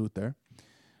 As Luthor.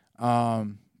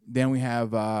 Then we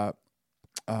have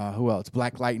who else?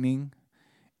 Black Lightning.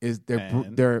 They're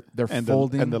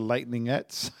folding. And the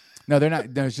Lightningettes. No, they're not.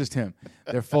 No, it's just him.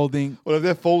 They're folding. Well, if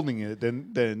they're folding it,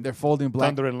 then they're folding Black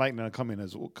Thunder and Lightning are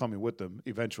coming with them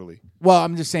eventually. Well,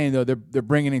 I'm just saying though, they're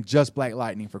bringing in just Black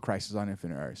Lightning for Crisis on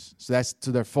Infinite Earths. So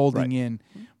they're folding in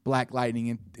Black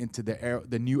Lightning into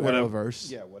the new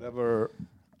Arrowverse. Yeah, whatever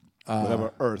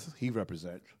Earth he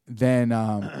represents. Then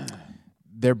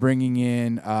they're bringing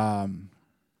in come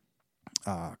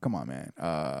on, man,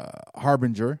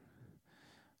 Harbinger,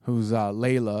 who's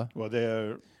Layla.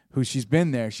 Well, she's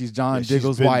been there. She's John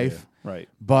Diggle's wife, there. Right?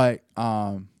 But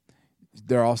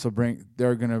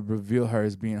they're gonna reveal her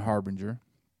as being Harbinger.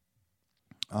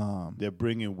 They're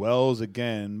bringing Wells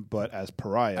again, but as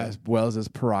Pariah. As Wells as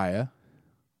Pariah.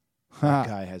 That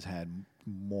guy has had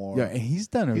more. Yeah, and he's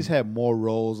had more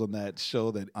roles on that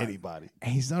show than anybody.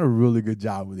 And he's done a really good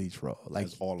job with each role. Like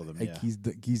all of them. Like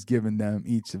he's given them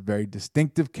each a very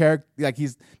distinctive character. Like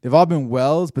they've all been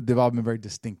Wells, but they've all been very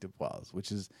distinctive Wells,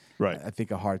 which is I think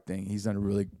a hard thing. He's done a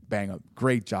really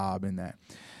great job in that.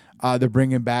 They're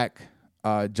bringing back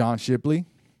John Shipley.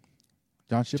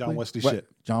 John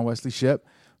Wesley Shipp,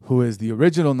 who is the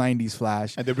original '90s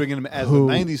Flash, and they're bringing him as the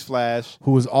 '90s Flash,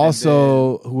 who was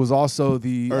also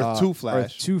the Earth 2 Flash.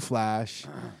 Earth 2 Flash.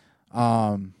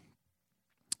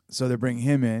 So they're bringing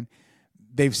him in.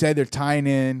 They've said they're tying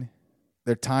in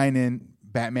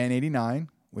Batman '89,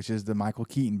 which is the Michael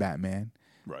Keaton Batman.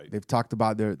 Right. They've talked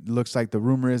about looks like the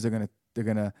rumor is they're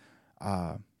gonna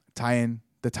tie in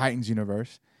the Titans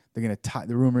universe. The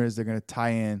rumor is they're gonna tie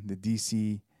in the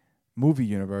DC movie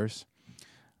universe.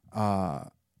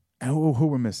 And who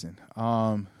we're missing?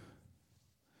 Who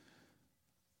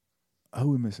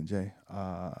we missing, Jay?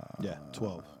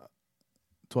 12.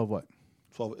 12 what?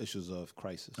 12 issues of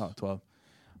Crisis. Oh, 12.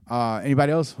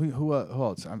 Anybody else? Who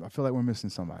else? I feel like we're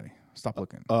missing somebody. Stop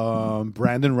looking.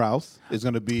 Brandon Routh is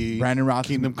going to be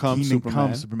Kingdom Come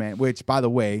Superman. Which, by the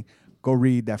way, go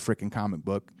read that freaking comic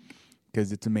book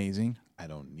because it's amazing. I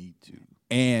don't need to.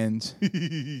 And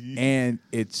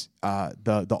it's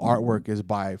the artwork is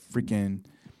by freaking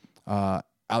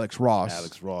Alex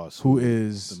Ross, who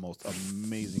is the most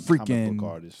amazing freaking comic book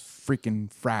artist. Freaking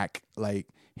frack, like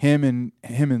him and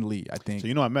Lee, I think.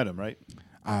 So I met him, right?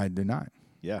 I did not.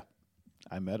 Yeah,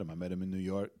 I met him. I met him in New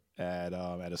York at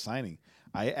a signing.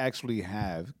 I actually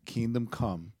have Kingdom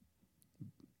Come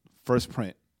first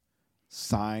print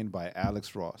signed by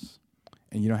Alex Ross.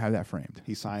 And you don't have that framed?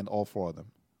 He signed all 4 of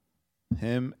them.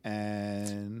 Him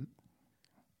and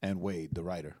Wade, the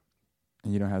writer.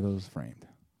 And you don't have those framed?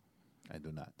 I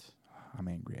do not. I'm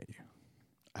angry at you.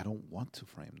 I don't want to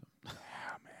frame them.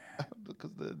 Yeah, man.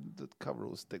 Because the cover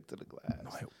will stick to the glass.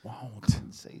 No, it won't.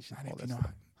 Condensation. All that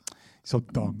stuff. So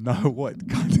dumb. No, what?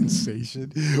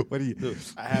 Condensation? What do you... Dude,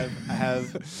 I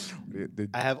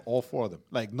have all 4 of them.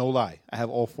 Like, no lie. I have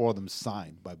all 4 of them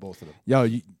signed by both of them.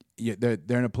 Yo,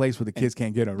 they're in a place where the kids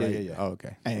can't get them, right? Yeah. Oh,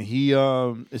 okay. And he,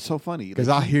 it's so funny. Because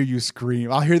I'll hear you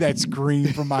scream. I'll hear that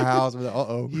scream from my house.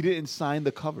 Uh-oh. He didn't sign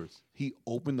the covers. He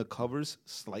opened the covers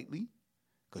slightly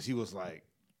because he was like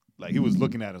he was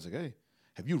looking at us like, hey,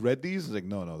 have you read these? I was like,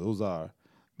 no,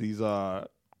 these are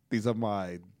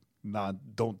my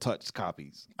don't touch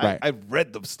copies. Right. I've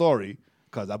read the story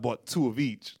because I bought 2 of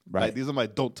each. Right. Like, these are my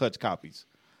don't touch copies.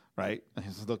 Right. And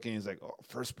he's looking, he's like, oh,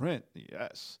 first print.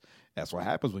 Yes. That's what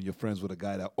happens when you're friends with a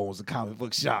guy that owns a comic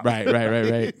book shop. Right.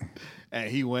 And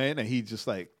he went and he just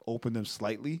like opened them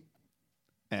slightly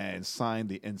and signed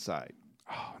the inside.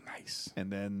 Oh, nice.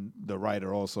 And then the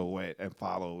writer also went and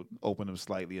opened them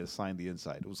slightly and signed the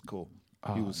inside. It was cool.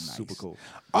 Oh, he was nice. super cool.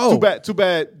 Oh, too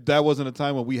bad that wasn't a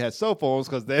time when we had cell phones,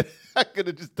 because then I could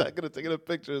have taken a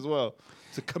picture as well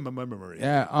to come in my memory.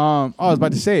 Yeah. I was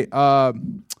about to say,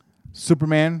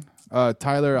 Superman,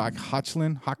 Tyler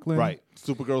Hoechlin. Right.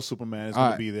 Supergirl, Superman is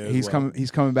going to be there. He's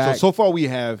coming back. So far we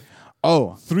have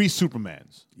Oh, 3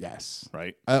 Supermans, yes.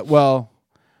 right? Well,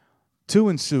 2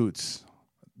 in suits.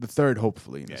 The 3rd,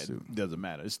 hopefully, in a suit. It doesn't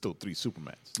matter. It's still 3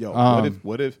 Supermans. Yo,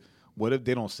 what if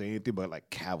they don't say anything, but like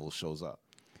Cavill shows up?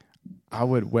 I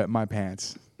would wet my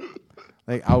pants.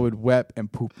 Like I would wet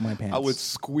and poop my pants. I would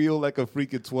squeal like a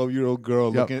freaking 12-year-old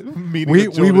girl meeting we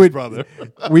the Jonas would, brother.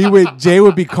 Jay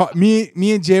would be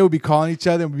me and Jay would be calling each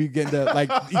other and we'd be getting to like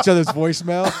each other's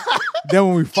voicemail. Then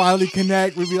when we finally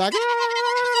connect, we'd be like,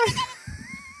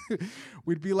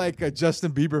 we'd be like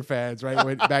Justin Bieber fans, right?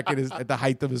 When, back at the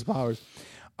height of his powers.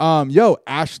 But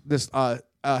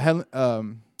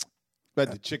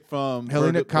the chick from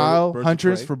Helena Kyle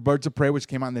Huntress for Birds of Prey, which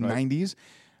came out in the '90s.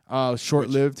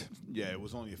 Short-lived. Yeah, it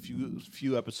was only a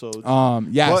few episodes.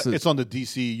 But it's on the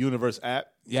DC Universe app.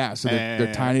 Yeah, so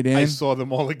they're tying it in. I saw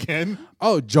them all again.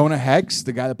 Oh, Jonah Hex,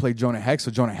 the guy that played Jonah Hex.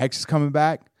 So Jonah Hex is coming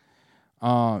back.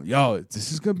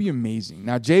 This is gonna be amazing.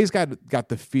 Now Jay's got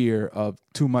the fear of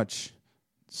too much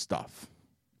stuff.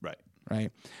 Right.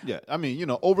 Yeah, I mean,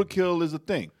 overkill is a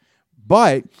thing.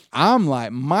 But I'm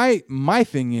like, my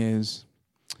thing is,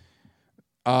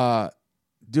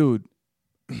 dude,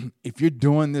 if you're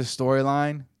doing this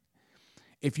storyline,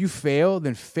 if you fail,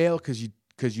 then fail because you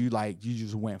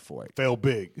just went for it. Fail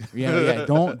big. Yeah.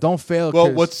 Don't fail.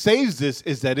 Well, what saves this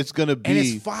is that it's gonna be, and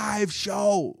it's 5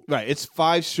 shows. Right, it's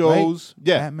 5 shows. Right?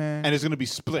 Yeah, Batman, and it's gonna be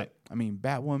split. I mean,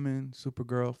 Batwoman,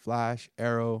 Supergirl, Flash,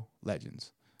 Arrow,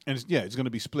 Legends, and it's gonna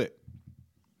be split.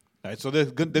 All right, so they're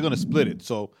gonna split it.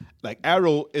 So like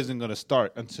Arrow isn't gonna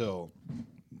start until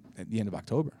at the end of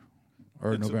October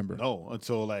or November. No,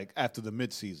 until like after the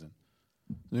mid-season.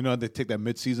 They take that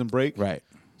mid-season break. Right.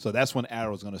 So that's when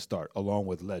Arrow's gonna start, along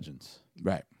with Legends.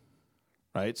 Right.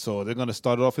 Right. So they're gonna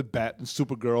start it off with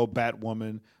Supergirl,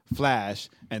 Batwoman, Flash,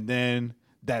 and then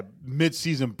that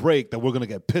mid-season break that we're gonna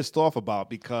get pissed off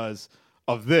about because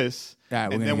of this. Yeah,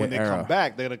 and then when they Arrow. come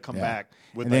back, they're gonna come back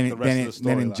with and the rest of the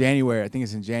story. Then in January, I think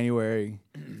it's in January,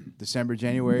 December,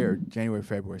 January, or January,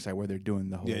 February. It's like where they're doing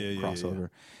the whole crossover.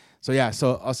 Yeah.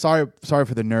 So sorry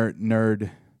for the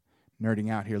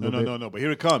nerding out here a little bit. No. But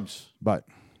here it comes.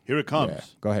 Yeah,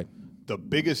 go ahead. The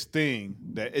biggest thing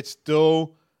that it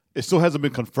still hasn't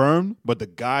been confirmed, but the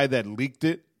guy that leaked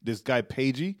it, this guy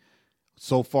Pagey,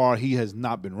 so far he has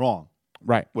not been wrong.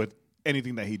 Right. With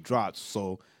anything that he drops.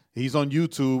 So he's on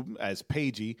YouTube as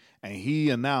Pagey, and he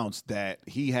announced that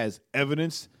he has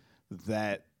evidence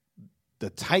that the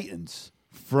Titans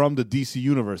from the DC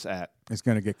Universe app is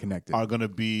going to get connected. Are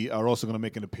also going to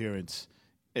make an appearance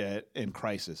in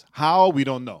Crisis. How, we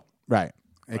don't know. Right.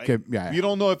 It could. Yeah. You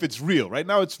don't know if it's real. Right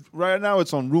now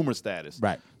it's on rumor status.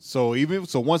 Right. So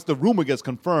once the rumor gets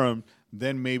confirmed,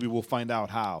 then maybe we'll find out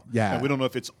how. Yeah. And we don't know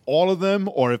if it's all of them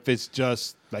or if it's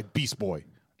just like Beast Boy.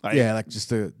 Right? Yeah, like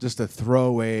just a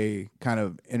throwaway kind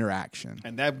of interaction.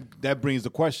 And that brings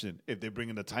the question: if they bring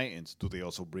in the Titans, do they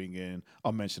also bring in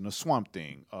a mention of Swamp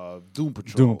Thing, of Doom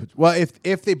Patrol? Well,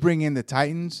 if they bring in the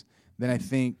Titans, then I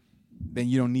think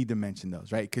you don't need to mention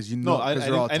those, right? Because I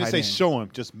didn't say show them,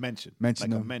 just mention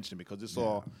them. A mention because it's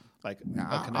all like.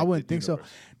 I wouldn't think so.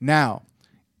 Now,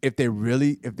 if they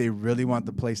really want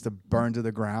the place to burn to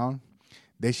the ground,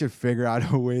 they should figure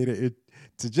out a way to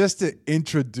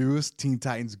introduce Teen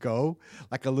Titans Go,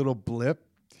 like a little blip.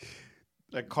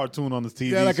 Like cartoon on the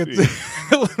TV. Yeah, like a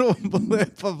little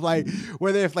blip of like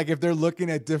if they're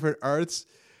looking at different Earths,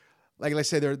 like let's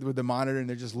say they're with the monitor and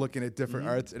they're just looking at different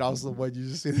Earths, and also when you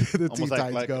just see the Teen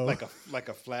Titans Go, like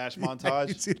a flash montage.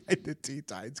 You see like the Teen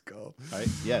Titans Go. Right?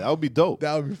 Yeah, that would be dope.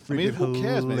 That would be freaking who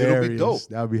cares, man? hilarious. It'll be dope.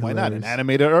 That would be Why hilarious. not? An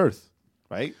animated Earth,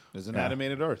 right? There's an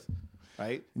animated Earth.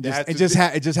 Right? Just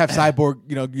have Cyborg,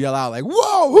 yell out like,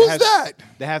 "Whoa, who's that?"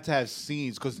 They have to have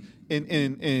scenes because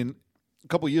in a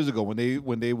couple of years ago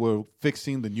when they were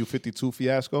fixing the New 52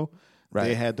 fiasco,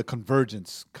 they had the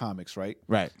Convergence comics, right?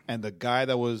 Right. And the guy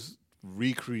that was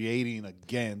recreating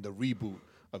again the reboot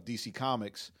of DC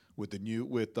Comics with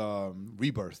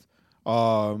Rebirth,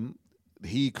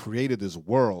 he created this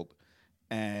world,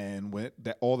 and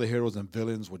all the heroes and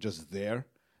villains were just there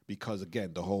because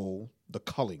again the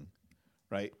culling.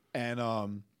 Right,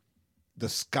 and the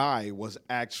sky was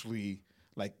actually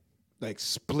like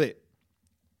split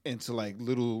into like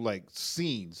little like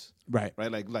scenes, right,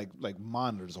 like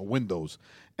monitors or windows,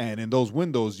 and in those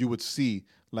windows you would see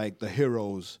like the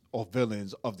heroes or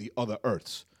villains of the other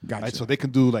Earths. Gotcha. Right, so they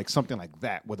can do like something like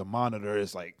that where the monitor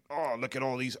is like, oh, look at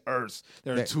all these Earths,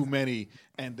 there are too many,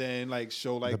 and then like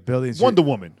show like the billions Wonder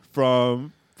Woman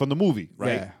from from the movie,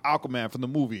 right? Yeah. Aquaman from the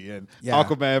movie, and Yeah.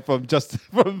 Aquaman from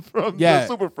the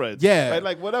Super Friends. Yeah. Right?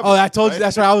 Like whatever. Oh, I told right? you.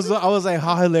 That's right. I was like,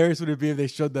 how hilarious would it be if they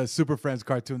showed the Super Friends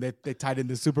cartoon? They tied in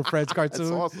the Super Friends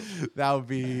cartoon. awesome. That would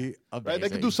be amazing. Right? They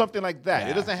could do something like that. Yeah.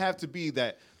 It doesn't have to be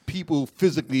that people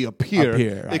physically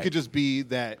appear. Right. It could just be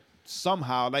that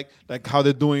somehow, like how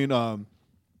they're doing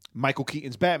Michael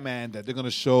Keaton's Batman, that they're going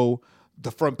to show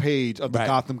the front page of the Right.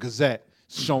 Gotham Gazette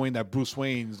showing that Bruce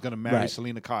Wayne is going to marry Right.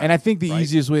 Selena Kyle. And I think the right?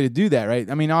 easiest way to do that, right?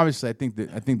 I mean, obviously, I think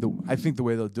the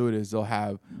way they'll do it is they'll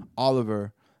have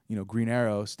Oliver, Green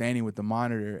Arrow, standing with the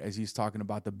monitor as he's talking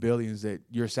about the billions that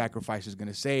your sacrifice is going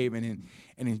to save, and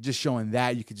in just showing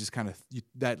that, you could just kind of you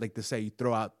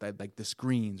throw out that like the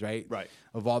screens, right? Right.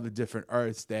 Of all the different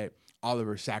Earths that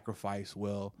Oliver's sacrifice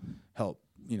will help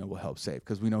save,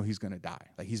 because we know he's going to die.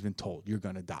 Like, he's been told, you're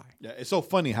going to die. Yeah, it's so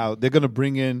funny how they're going to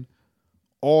bring in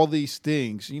all these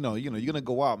things. You're going to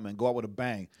go out, man, go out with a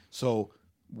bang. So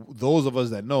those of us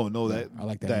that know that I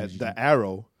like that that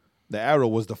energy. the arrow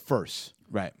was the first,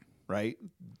 Right. right?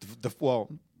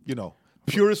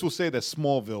 Purists will say that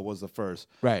Smallville was the first,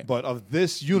 Right. But of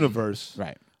this universe,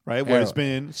 Right. right, where it's Arrow.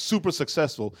 been super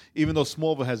successful, even though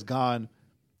Smallville has gone,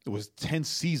 it was 10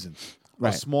 seasons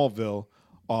Right. of Smallville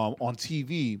on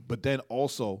TV, but then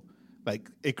also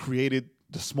like it created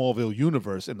the Smallville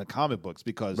universe in the comic books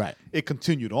because Right. it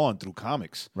continued on through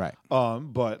comics. Right.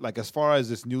 But like as far as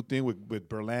this new thing with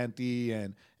Berlanti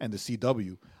and the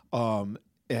CW,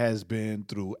 it has been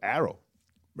through Arrow.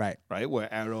 Right. Right,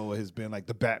 where Arrow has been like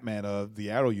the Batman of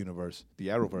the Arrow universe, the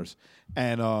Arrowverse,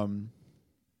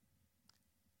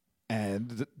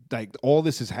 and like all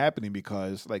this is happening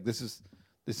because like this is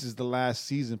the last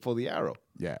season for the Arrow,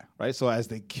 Yeah. right? So as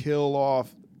they kill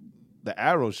off the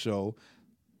Arrow show,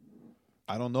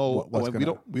 I don't know.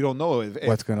 We don't know if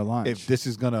what's gonna launch. if this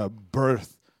is gonna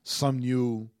birth some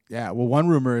new. Yeah, well, one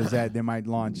rumor is that they might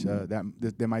launch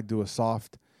they might do a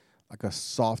soft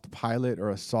pilot or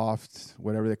a soft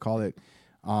whatever they call it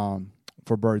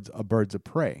for Birds of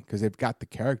Prey, because they've got the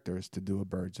characters to do a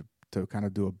Birds of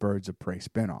Prey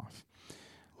spinoff.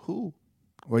 Who?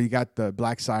 Well, you got the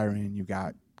Black Siren, you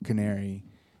got Canary,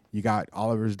 you got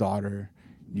Oliver's daughter,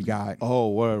 you got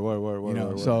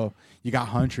Word. so you got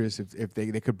Huntress if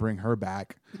they could bring her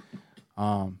back.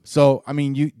 So I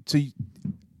mean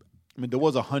there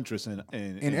was a Huntress in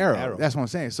Arrow. That's what I'm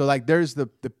saying. So like there's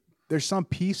there's some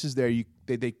pieces there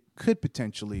they could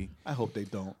potentially. I hope they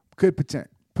don't. If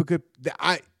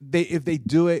they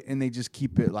do it and they just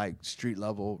keep it like street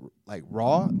level, like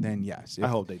raw, then yes. I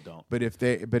hope they don't. But if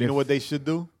know what they should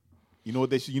do? You know what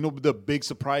they should? You know what the big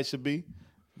surprise should be?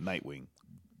 Nightwing.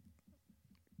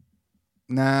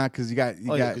 Nah, because you got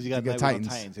Nightwing Titans.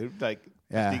 on Titans. Like,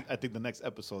 Yeah. I think the next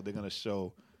episode they're gonna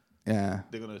show. Yeah.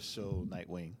 They're gonna show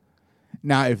Nightwing.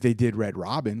 Now, if they did Red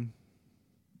Robin,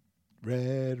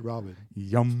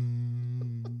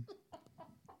 yum.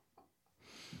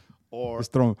 Or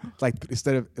Just throw like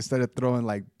instead of throwing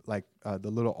like the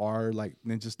little R like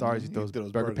ninja stars, you throw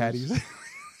those burger burgers. patties.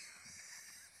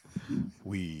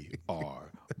 we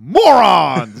are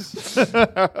morons.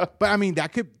 But I mean,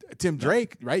 that could Tim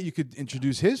Drake, right? You could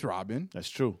introduce his Robin That's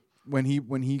true. when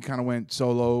he kind of went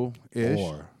solo ish.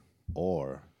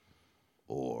 Or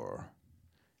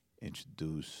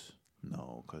introduce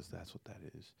because that's what that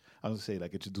is. I was gonna say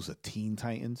like introduce a Teen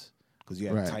Titans because you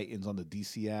have Right. Titans on the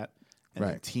DC app and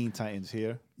then Right. Teen Titans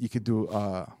here. You could do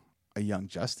a Young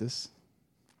Justice.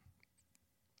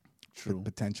 True.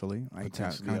 Potentially,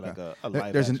 Potentially like a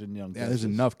live there's action Young there's Justice.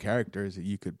 enough characters that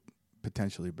you could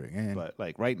potentially bring in. But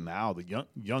like right now, the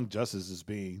Young Justice is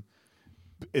being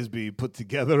put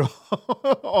together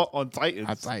on Titans.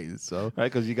 Outside, so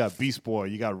Right, because you got Beast Boy,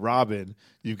 you got Robin,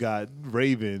 you got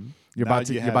Raven. you're Now about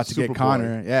to you you're have about to get Superboy.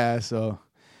 Connor, yeah. So,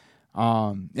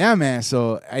 yeah, man.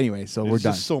 So anyway, so There's we're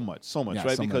done. just so much, Yeah,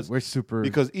 right? so much. Because we're super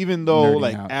because even though nerding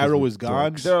like out 'cause Arrow we're is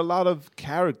gone, dorks. there are a lot of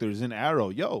characters in Arrow.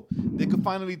 Yo, they could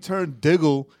finally turn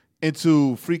Diggle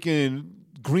into freaking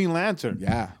Green Lantern.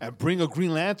 Yeah. and bring a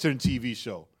Green Lantern TV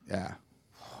show. yeah,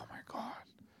 Oh my god,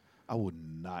 I would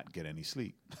not get any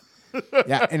sleep.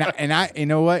 yeah. And I you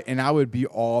know what? And I would be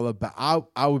all about.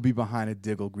 I would be behind a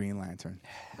Diggle Green Lantern.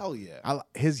 Hell yeah.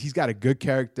 He's got a good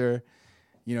character.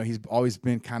 You know, he's always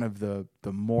been kind of the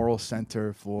moral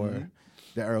center for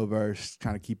the Arrowverse,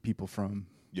 trying to keep people from.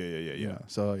 Yeah. You know,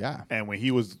 so yeah, And when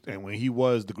he was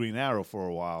the Green Arrow for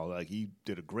a while, like he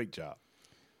did a great job.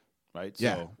 Right?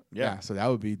 yeah, So, yeah. So that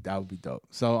would be dope.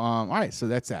 So all right, so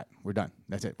that's that. We're done.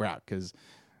 That's it. We're out because,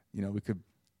 you know,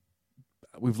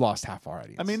 we've lost half our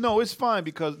audience. I mean, no, it's fine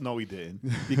because no, we didn't.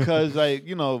 Because like,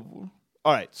 all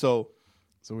right, so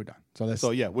So we're done. So let's.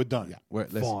 So yeah, we're done. Yeah,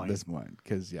 let's move on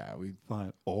because we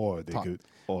fine. Or they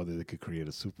could create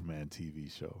a Superman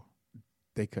TV show.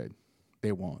 They could.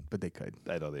 They won't, but they could.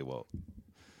 I know they won't.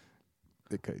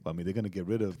 They could. I mean, they're gonna get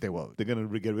rid of. They won't. They're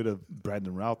gonna get rid of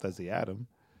Brandon Routh as the Atom.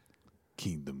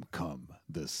 Kingdom Come,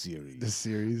 the series. The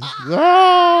series.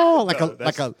 Oh,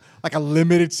 like a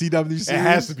limited CW series. It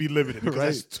has to be limited because Right.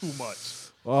 that's too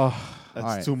much. Oh,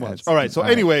 That's too much. All right. So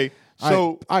anyway,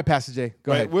 all right, Pastor J,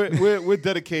 go ahead. we're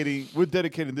dedicating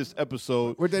this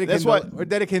episode. We're dedicating. That's why we're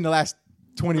dedicating the last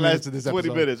 20 minutes of this episode.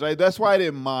 20 minutes, right? That's why I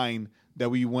didn't mind that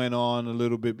we went on a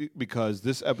little bit because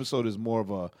this episode is more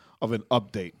of an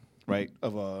update, right?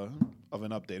 Of an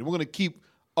update. And we're gonna keep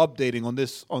updating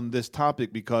on this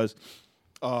topic because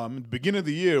in the beginning of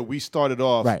the year we started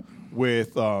off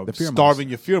with starving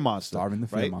your fear monster. Starving the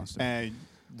fear monster. And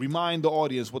remind the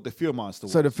audience what the fear monster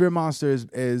was. So the fear monster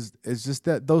is just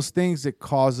that those things that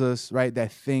cause us, right?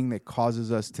 That thing that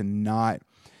causes us to not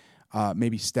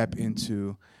maybe step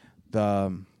into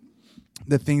the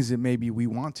things that maybe we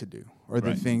want to do or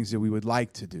the things that we would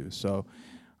like to do. So,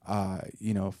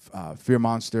 fear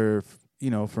monster,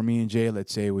 for me and Jay,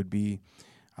 let's say would be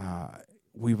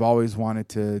we've always wanted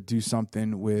to do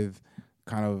something with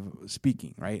kind of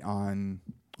speaking, right? On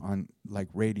like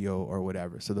radio or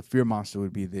whatever. So the fear monster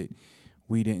would be that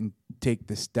we didn't take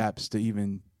the steps to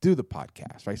even do the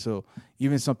podcast, right? So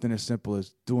even something as simple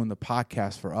as doing the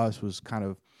podcast for us was kind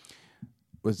of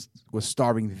was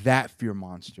starving that fear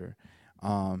monster.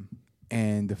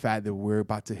 And the fact that we're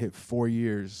about to hit 4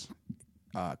 years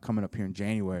coming up here in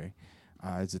January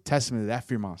is a testament that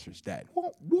fear monster is dead.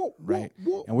 Right.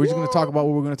 And we're just going to talk about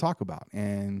what we're going to talk about.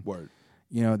 And,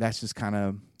 that's just kind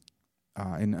of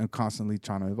and constantly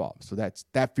trying to evolve. So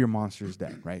that fear monster is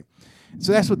dead, right?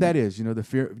 So that's what that is. The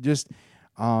fear, just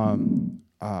I'll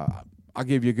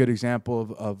give you a good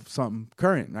example of something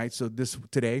current, right? So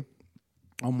today,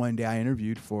 on Monday, I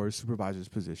interviewed for a supervisor's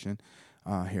position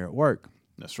here at work.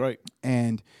 That's right.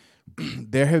 And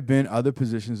there have been other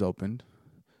positions opened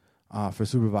for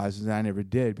supervisors that I never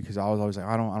did because I was always like,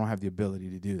 I don't have the ability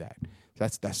to do that.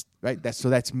 That's right.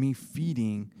 That's me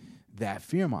feeding that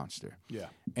fear monster. Yeah.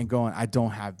 And going, I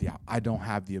don't have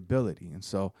the ability. And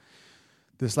so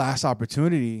this last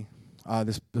opportunity,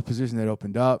 the position that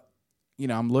opened up,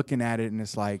 I'm looking at it and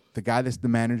it's like the guy that's the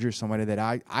manager, somebody that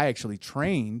I actually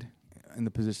trained in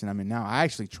the position I'm in now. I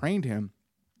actually trained him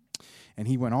and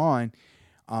he went on.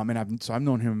 And I've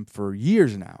known him for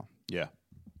years now. Yeah.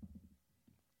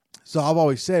 So I've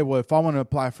always said, well, if I want to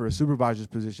apply for a supervisor's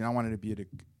position, I wanted to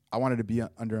be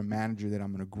under a manager that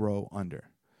I'm going to grow under.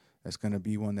 That's going to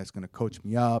be one that's going to coach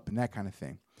me up and that kind of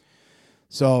thing.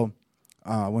 So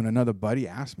when another buddy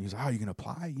asked me, he's like, "Oh, you can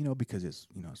apply?" Because it's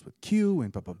it's with Q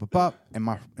and and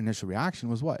my initial reaction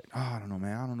was what? "Oh, I don't know,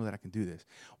 man. I don't know that I can do this."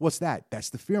 What's that?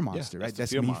 That's the fear monster, right?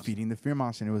 That's me feeding the fear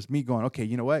monster. And it was me going, okay,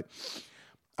 you know what?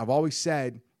 I've always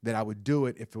said that I would do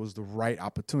it if it was the right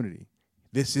opportunity.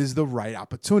 This is the right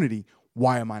opportunity.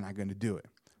 Why am I not going to do it?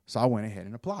 So I went ahead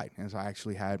and applied. And so I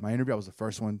actually had my interview. I was the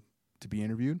first one to be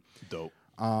interviewed. Dope.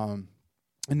 And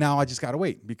now I just got to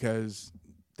wait because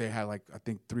they had I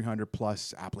think 300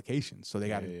 plus applications. So they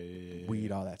got to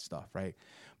weed all that stuff, right?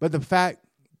 But the fact,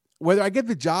 whether I get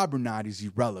the job or not is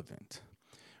irrelevant,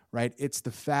 right? It's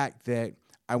the fact that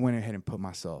I went ahead and put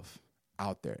myself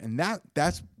out there. And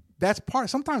that's part.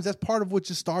 Sometimes that's part of what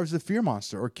just starves the fear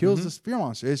monster or kills the fear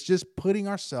monster. It's just putting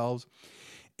ourselves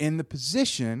in the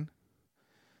position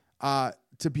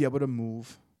to be able to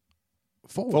move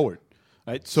forward.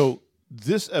 Right. So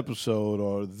this episode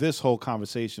or this whole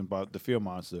conversation about the fear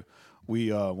monster,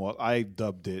 I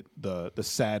dubbed it the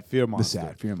sad fear monster. The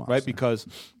sad fear monster. Right. Because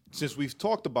since we've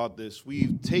talked about this,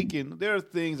 there are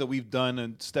things that we've done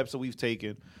and steps that we've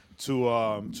taken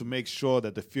to make sure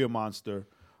that the fear monster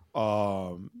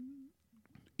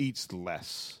eats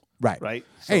less. Right.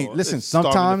 So hey, listen,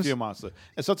 sometimes fear monster.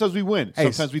 And sometimes we win.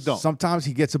 Sometimes we don't. Sometimes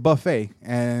he gets a buffet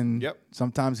and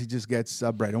sometimes he just gets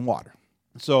bread and water.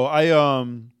 So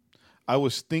I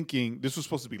was thinking this was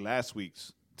supposed to be last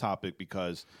week's topic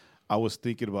because I was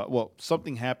thinking about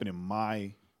something happened in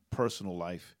my personal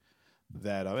life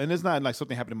that and it's not like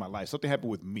something happened in my life. Something happened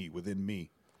within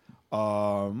me.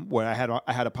 Where I had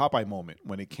a Popeye moment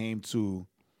when it came to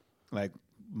like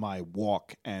my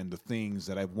walk and the things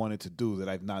that I've wanted to do that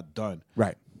I've not done.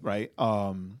 Right.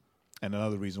 And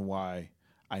another reason why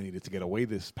I needed to get away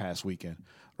this past weekend.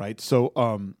 Right. So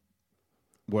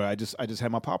where I just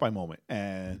had my Popeye moment.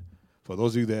 And for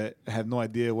those of you that have no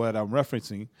idea what I'm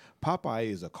referencing, Popeye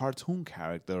is a cartoon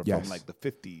character from like the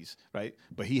 50s, right?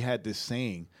 But he had this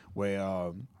saying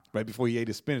where right before he ate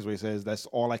his spinach, where he says, "That's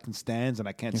all I can stand, and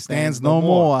I can't stands stand no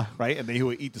more." Right, and then he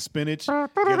would eat the spinach,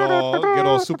 get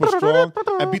all super strong,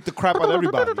 and beat the crap out of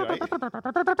everybody.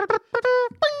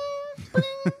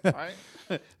 Right,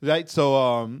 right.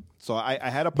 So I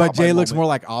had a. But Popeye Jay looks moment. more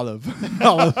like Olive.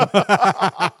 Olive.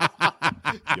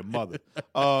 Your mother.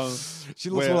 She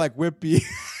looks more like Whippy.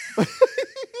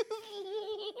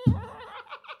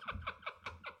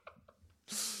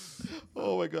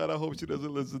 Oh my God! I hope she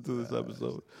doesn't listen to this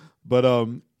episode. But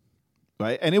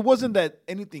right, and it wasn't that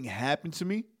anything happened to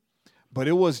me, but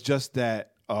it was just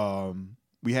that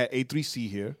we had A3C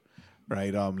here,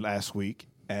 right, last week,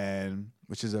 and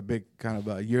Which is a big kind of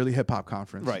a yearly hip hop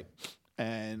conference. right,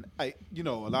 and a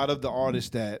lot of the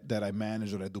artists that I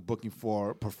manage or that I do booking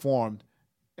for performed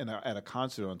at a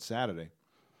concert on Saturday,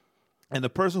 and the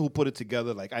person who put it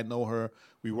together, like I know her,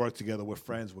 we work together, we're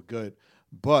friends, we're good,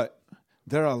 but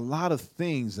there are a lot of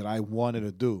things that I wanted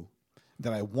to do,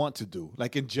 that I want to do,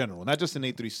 like in general, not just in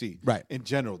A3C, Right. in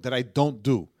general, that I don't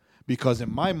do. Because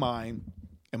in my mind,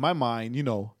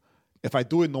 if I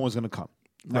do it, no one's going to come,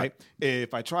 right?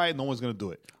 If I try it, no one's going to do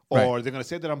it. Or Right. they're going to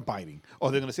say that I'm biting, or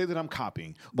they're going to say that I'm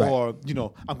copying, Right. or,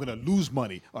 I'm going to lose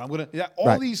money, or I'm going to, all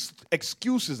Right. these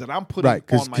excuses that I'm putting Right,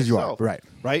 'cause on myself. you are, right.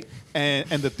 Right? And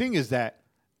the thing is that,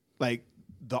 like,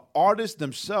 the artists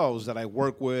themselves that I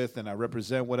work with and I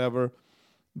represent, whatever,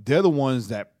 they're the ones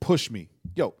that push me.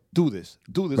 Yo, do this.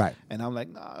 Right. And I'm like,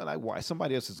 nah, like, why?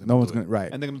 Somebody else is going to No do one's it. gonna- right.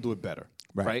 And they're going to do it better.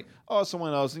 Right. Oh,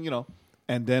 someone else, And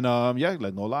then,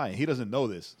 like, no lie. He doesn't know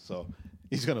this. So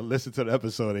he's going to listen to the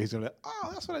episode and he's going to,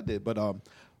 oh, that's what I did. But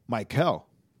Michael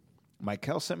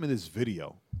sent me this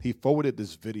video. He forwarded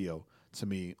this video to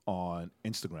me on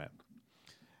Instagram.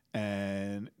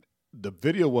 And the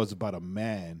video was about a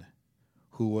man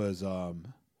who was,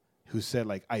 who said,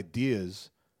 like, a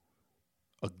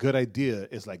good idea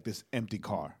is like this empty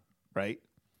car, right?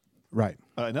 Right.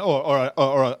 Or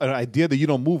an idea that you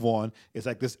don't move on is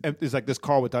like this. It's like this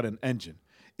car without an engine.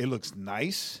 It looks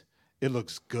nice, it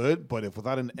looks good, but if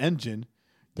without an engine,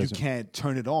 you can't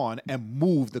turn it on and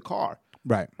move the car.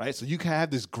 Right. Right. So you can have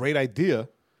this great idea,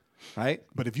 right?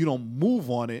 But if you don't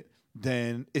move on it,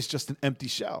 then it's just an empty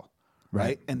shell,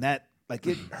 right? And that, like,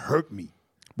 it hurt me.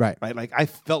 Right. Right, like I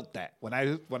felt that when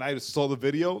I saw the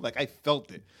video, like I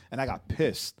felt it, and I got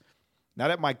pissed. Not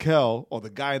at Michael or the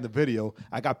guy in the video,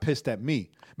 I got pissed at me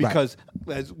because,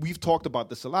 as we've talked about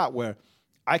this a lot, where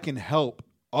I can help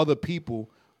other people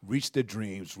reach their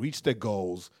dreams, reach their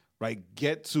goals, right,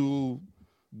 get to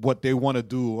what they want to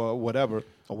do or whatever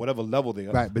level they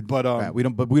are. Right.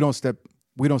 But we don't step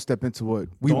into what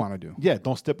we want to do. Yeah,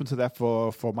 don't step into that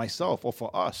for myself or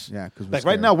for us. Yeah, because like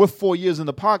right now we're 4 years in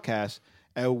the podcast.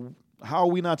 And how are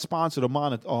we not sponsored or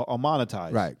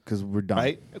monetized? Right, because we're done.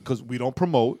 Right, because we don't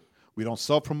promote, we don't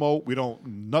self-promote, we don't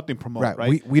nothing promote.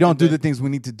 Right, we don't do the things we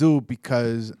need to do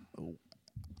because,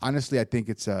 honestly, I think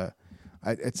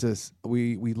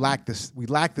we lack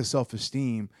the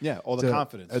self-esteem. Yeah, or the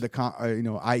confidence.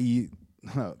 I.e.,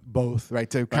 both. Right,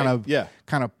 to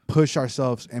kind of push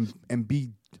ourselves and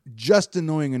be just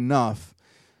annoying enough.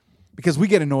 Because we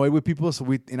get annoyed with people, so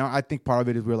I think part of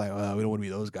it is we're like, oh, we don't want to be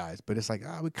those guys. But it's like,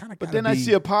 we kind of. But then I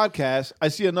see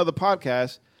another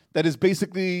podcast that is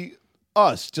basically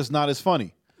us, just not as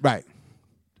funny. Right.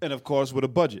 And of course, with a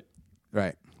budget.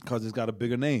 Right. Because it's got a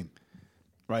bigger name.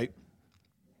 Right.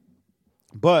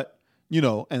 But,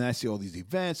 and I see all these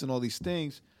events and all these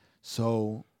things.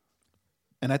 So,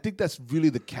 and I think that's really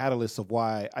the catalyst of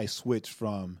why I switched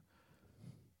from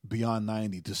Beyond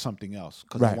 90 to something else.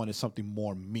 Because I wanted something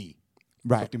more me.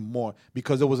 Right. Something more,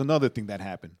 because there was another thing that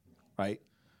happened, right?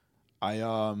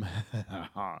 I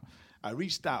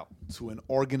reached out to an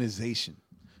organization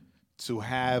to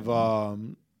have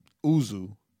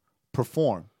Uzu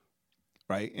perform,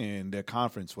 right, in their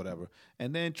conference, whatever,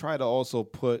 and then try to also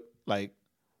put like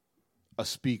a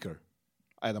speaker,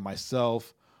 either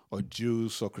myself or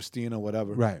Juice or Christina,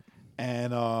 whatever, right,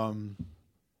 and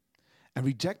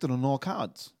rejected on all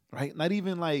counts, right? Not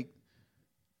even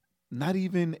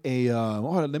a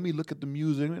let me look at the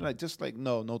music,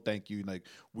 no thank you, like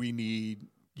we need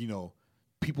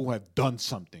people who have done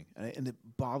something, and it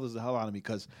bothers the hell out of me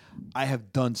because I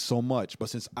have done so much, but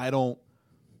since I don't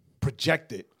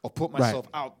project it or put myself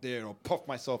out there or puff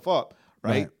myself up,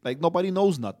 right? Like nobody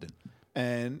knows nothing,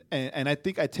 and I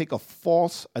think I take a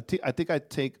false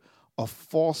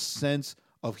sense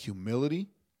of humility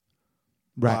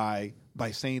by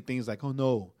saying things like, oh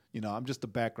no, I'm just a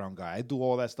background guy. I do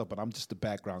all that stuff, but I'm just a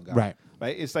background guy.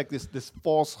 Right? It's like this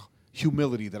false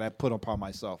humility that I put upon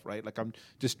myself, right? Like I'm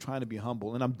just trying to be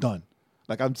humble, and I'm done.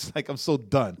 I'm so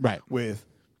done with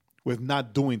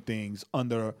not doing things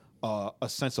under a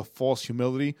sense of false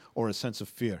humility or a sense of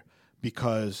fear,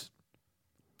 because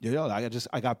I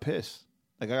got pissed.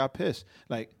 Like I got pissed.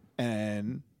 Like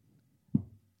and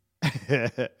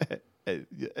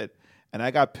and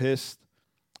I got pissed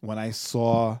when I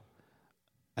saw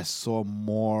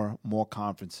more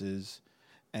conferences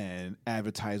and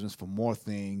advertisements for more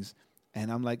things,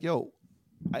 and I'm like, yo,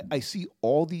 I see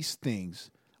all these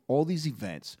things, all these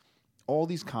events, all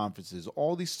these conferences,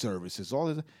 all these services, all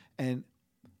this, and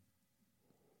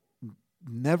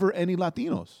never any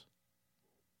Latinos.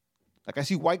 Like I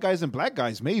see white guys and black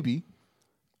guys maybe,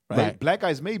 right? Black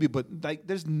guys maybe, but like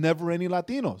there's never any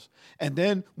Latinos. And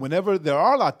then whenever there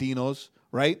are Latinos,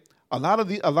 right? A lot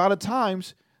of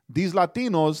times these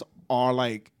Latinos are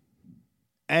like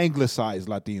anglicized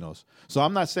Latinos. So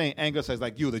I'm not saying anglicized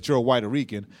like you, that you're a white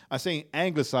Rican. I'm saying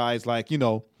anglicized like,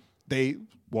 they're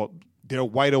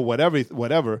white or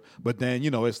whatever. But then,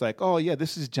 it's like, oh yeah,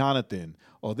 this is Jonathan,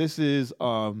 or this is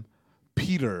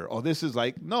Peter, or this is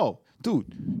like, no,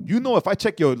 dude, if I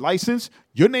check your license,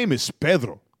 your name is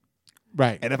Pedro.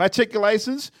 Right. And if I check your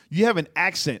license, you have an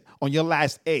accent on your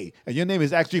last A, and your name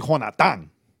is actually Jonathan.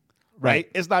 Right?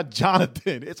 It's not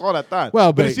Jonathan. It's Jonathan.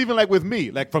 Well, but it's even like with me.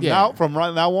 Like from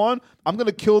right now on, I'm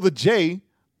gonna kill the J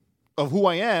of who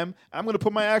I am. I'm gonna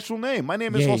put my actual name. My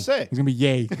name is Jose. It's gonna be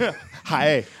Yay.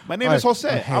 Hi. My name is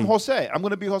Jose. I'm Jose. I'm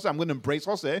gonna be Jose. I'm gonna embrace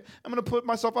Jose. I'm gonna put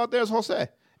myself out there as Jose,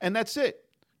 and that's it.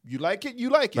 You like it,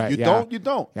 you like it. Right, you don't, you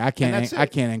don't. Yeah, I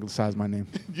can't anglicize my name.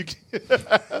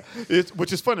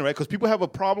 Which is funny, right? Because people have a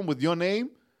problem with your name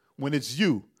when it's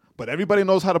you. But everybody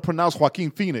knows how to pronounce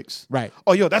Joaquin Phoenix. Right.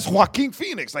 Oh, yo, that's Joaquin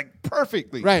Phoenix, like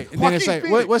perfectly. Right. And then it's like,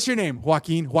 what's your name?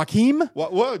 Joaquin? Joaquim?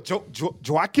 What?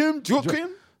 Joaquim?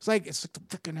 It's like the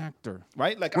freaking actor.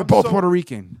 Right? Like we're both Puerto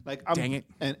Rican. Like dang it.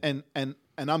 And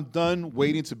I'm done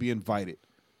waiting to be invited.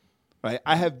 Right?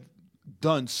 I have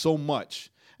done so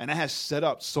much, and I have set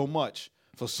up so much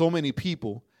for so many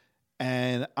people,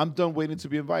 and I'm done waiting to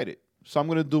be invited. So I'm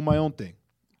gonna do my own thing.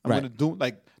 I'm gonna do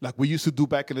like we used to do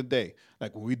back in the day.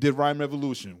 Like when we did Rhyme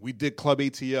Revolution, we did Club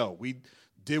ATL, we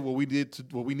did what we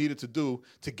needed to do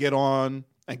to get on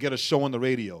and get a show on the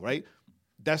radio, right?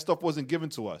 That stuff wasn't given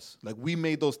to us. Like we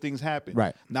made those things happen.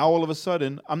 Right. Now all of a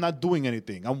sudden, I'm not doing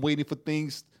anything. I'm waiting for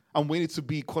things. I'm waiting to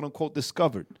be quote unquote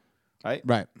discovered. Right?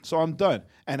 Right. So I'm done.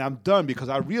 And I'm done because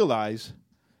I realize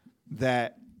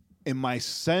that in my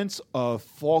sense of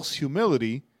false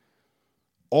humility,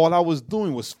 all I was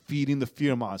doing was feeding the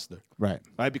fear monster. Right.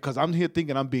 Right? Because I'm here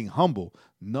thinking I'm being humble.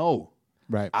 No.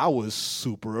 Right. I was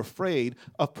super afraid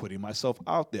of putting myself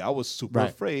out there. I was super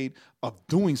afraid of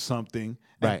doing something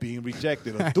and being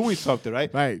rejected, or doing something,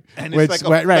 right? Right. And it's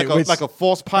like a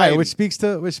false piety. Right, which speaks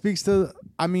to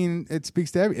I mean, it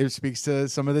speaks to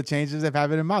some of the changes that have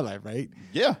happened in my life, right?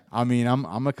 Yeah. I mean, I'm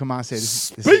gonna come out and say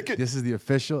this is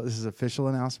official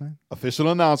announcement. Official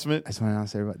announcement. I just want to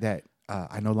announce to everybody that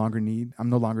I'm no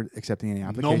longer accepting any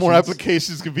applications. No more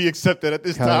applications can be accepted at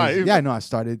this time. Yeah, no, I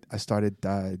started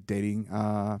dating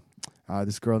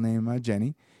this girl named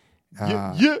Jenny.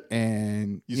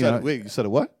 And you said a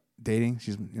what? Dating.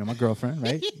 She's my girlfriend,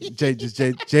 right?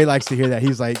 Jay likes to hear that.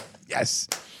 He's like, yes.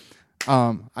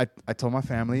 I told my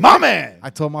family. My man.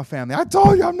 I told my family. I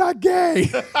told you I'm not gay.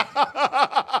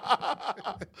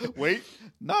 Wait,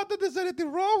 not that there's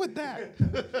anything wrong with that.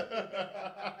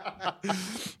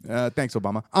 Thanks,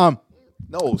 Obama.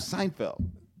 No, Seinfeld.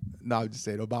 No, I'm just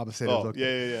saying Obama said it was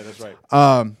okay. Yeah, that's right.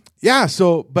 Yeah.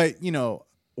 So, but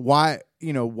why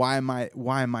am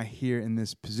I here in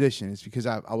this position? It's because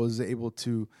I was able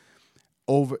to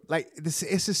this.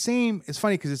 It's the same. It's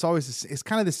funny because it's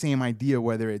kind of the same idea,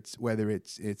 whether it's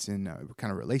in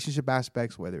kind of relationship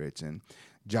aspects, whether it's in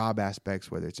job aspects,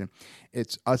 whether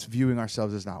it's us viewing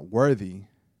ourselves as not worthy.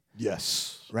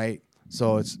 Yes. Right.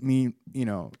 So it's me,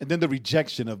 and then the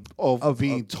rejection of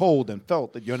being told and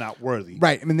felt that you're not worthy.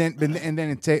 Right. And then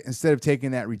instead of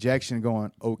taking that rejection and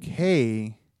going,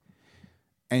 okay,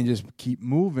 and just keep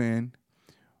moving,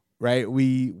 right?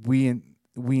 We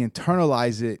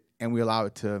internalize it and we allow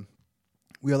it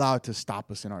to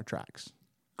stop us in our tracks.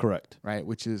 Correct. Right.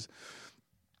 Which is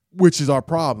our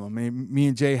problem. I mean, me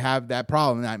and Jay have that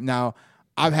problem. Now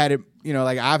I've had it,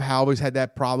 I've always had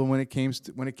that problem when it came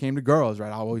to girls,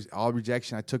 right? All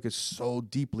rejection, I took it so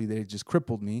deeply that it just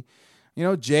crippled me.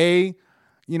 Jay,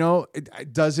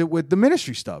 it does it with the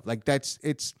ministry stuff. Like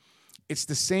it's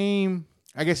the same,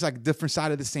 I guess, like different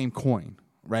side of the same coin,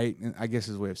 right? And I guess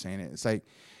is the way of saying it. It's like,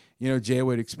 Jay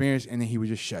would experience and then he would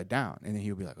just shut down. And then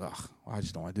he would be like, ugh, well, I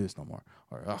just don't want to do this no more.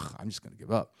 Or, ugh, I'm just going to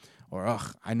give up. Or,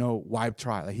 ugh, I know, why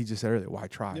try? Like he just said earlier, why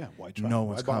try? Yeah, why try? No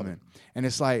one's coming. And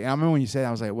it's like, and I remember when you said that,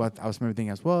 I was like, well, I was remember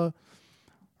thinking, well,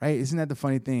 right? Isn't that the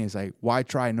funny thing? It's like, why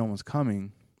try? No one's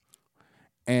coming.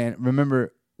 And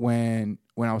remember when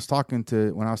I was talking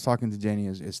to Jenny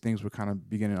as things were kind of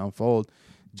beginning to unfold,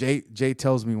 Jay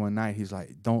tells me one night, he's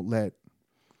like, don't let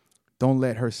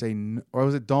her say no, or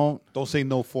was it don't say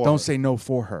no for don't her. say no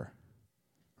for her,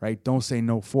 right? Don't say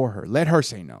no for her. Let her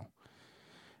say no.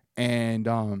 And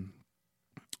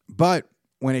but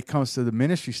when it comes to the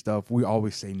ministry stuff, we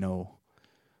always say no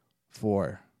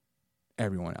for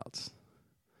everyone else,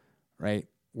 right?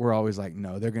 We're always like,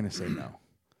 no, they're gonna say no.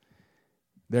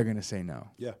 They're gonna say no.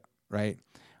 Yeah. Right.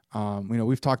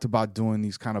 We've talked about doing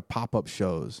these kind of pop-up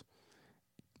shows.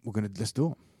 Let's do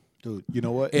them. Dude, you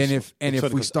know what? And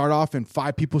if we start off and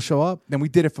 5 people show up, then we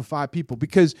did it for 5 people,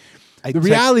 because the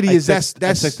reality is that's I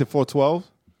texted 412,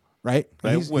 right.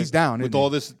 He's down with all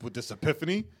this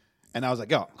epiphany, and I was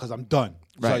like, yo, because I'm done.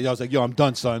 Right. So I was like, yo, I'm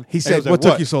done, son. He said, "What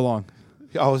took you so long?"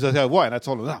 I was like, what? And I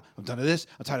told him, no, I'm done with this.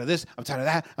 I'm tired of this. I'm tired of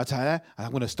that. I'm tired of that. And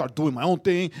I'm going to start doing my own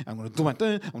thing. I'm going to do my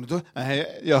thing. I'm going to do it. And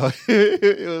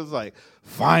it was like,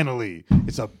 finally,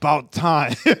 it's about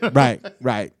time.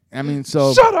 Right. I mean,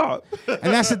 so shut up.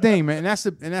 And that's the thing, man. And that's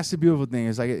the beautiful thing.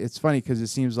 It's like, it's funny because it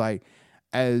seems like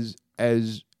as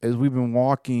we've been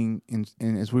walking and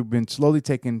as we've been slowly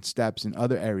taking steps in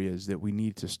other areas that we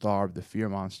need to starve the fear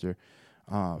monster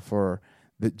for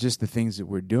just the things that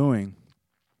we're doing.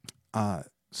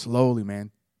 Slowly,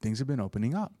 man, things have been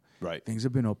opening up. Right. Things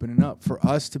have been opening up for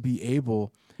us to be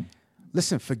able,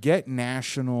 listen, forget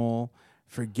national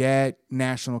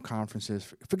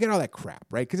conferences, forget all that crap,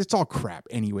 right? Because it's all crap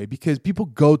anyway, because people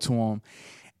go to them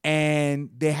and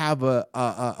they have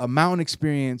a mountain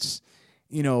experience,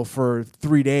 for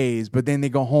 3 days, but then they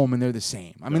go home and they're the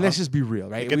same. I mean, let's just be real,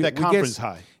 right? Get that conference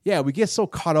high. Yeah, we get so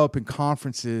caught up in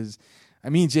conferences. I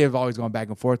mean, Jay have always gone back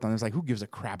and forth on this. Like, who gives a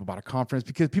crap about a conference?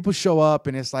 Because people show up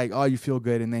and it's like, oh, you feel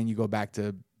good, and then you go back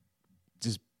to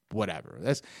just whatever.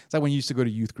 It's like when you used to go to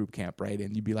youth group camp, right?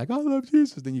 And you'd be like, oh, I love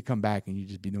Jesus. Then you come back and you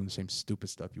just be doing the same stupid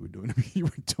stuff you were doing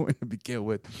to begin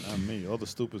with. Not me. All the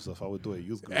stupid stuff I would do at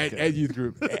youth group. At youth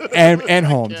group and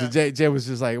home. Yeah. So Jay was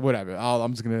just like, whatever.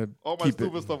 I'm just gonna. All my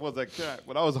stupid stuff was at camp.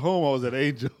 When I was home, I was at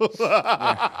Angel.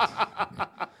 Yeah.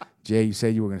 Jay, you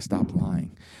said you were gonna stop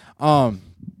lying.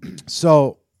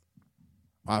 So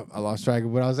I lost track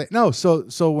of what I was saying. No,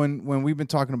 so when we've been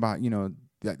talking about,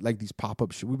 like these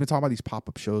pop-up shows, we've been talking about these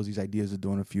pop-up shows, these ideas of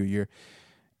doing a few a year,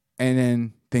 and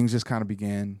then things just kind of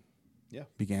began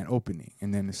opening,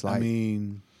 and then it's like, I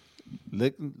mean,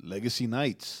 Legacy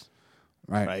Nights,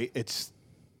 right? It's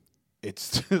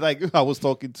like I was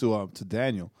talking to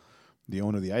Daniel, the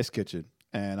owner of the Ice Kitchen,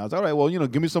 and I was all right. Well,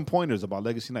 give me some pointers about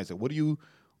Legacy Nights. Like,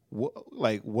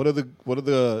 what are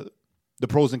the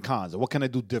pros and cons? What can I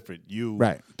do different? Do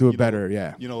it better,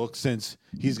 yeah. Since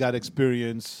he's got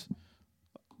experience,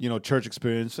 church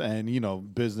experience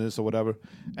and, business or whatever.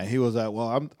 And he was like,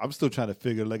 well, I'm still trying to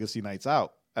figure Legacy Nights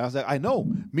out. And I was like, I know,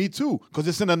 me too, because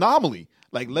it's an anomaly.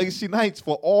 Like, Legacy Nights,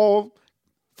 for all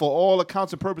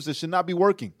accounts and purposes, should not be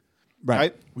working.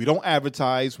 Right? We don't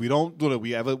advertise. We don't do that.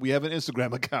 We have an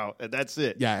Instagram account, and that's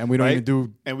it. Yeah, and we don't even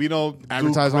do, and we don't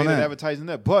advertise on that. Advertising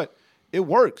that, but it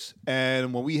works.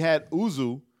 And when we had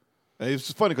Uzu, it's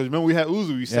just funny because remember we had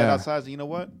Uzu. We sat outside and said, you know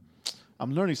what?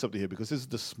 I'm learning something here because this is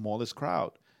the smallest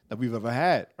crowd that we've ever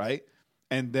had, right?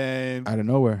 And then out of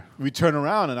nowhere, we turn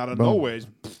around and out of nowhere,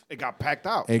 it got packed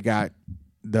out. It got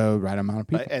the right amount of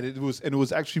people, and it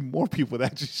was actually more people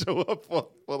that actually show up for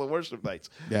the worship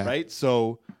nights, right?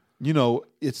 So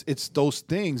it's those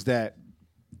things that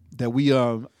we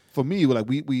for me, like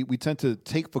we tend to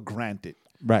take for granted,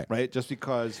 right? Just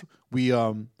because we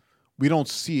don't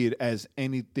see it as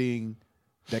anything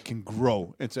that can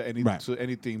grow into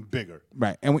anything bigger,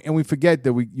 right? And we forget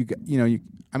that we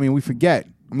forget.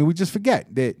 I mean, we just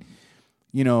forget that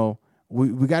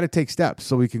we got to take steps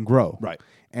so we can grow, right?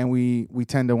 And we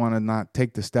tend to want to not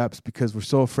take the steps because we're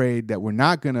so afraid that we're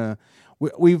not gonna.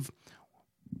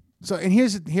 So and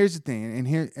here's the thing, and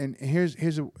here's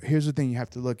the thing you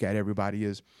have to look at, everybody,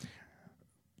 is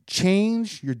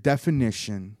change your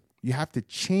definition. You have to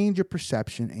change your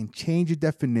perception and change your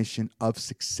definition of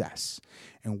success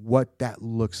and what that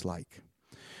looks like.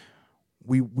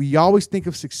 We always think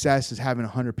of success as having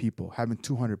 100 people, having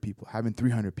 200 people, having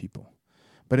 300 people.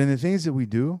 But in the things that we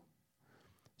do,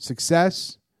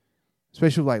 success,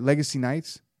 especially like Legacy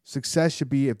Nights, success should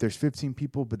be if there's 15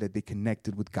 people, but that they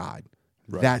connected with God.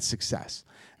 Right. That's success.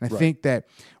 And I think that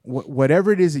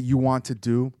whatever it is that you want to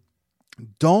do,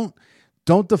 don't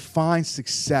define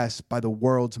success by the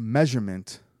world's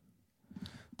measurement.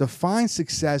 Define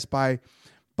success by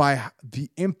the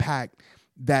impact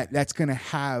that's going to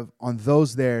have on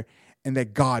those there and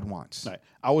that God wants. Right.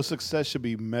 Our success should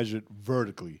be measured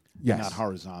vertically, not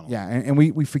horizontal. Yeah, and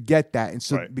we forget that. And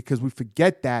so because we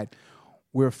forget that,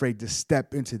 we're afraid to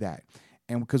step into that.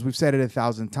 And because we've said it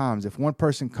 1,000 times, if one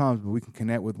person comes, but we can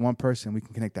connect with one person, we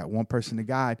can connect that one person to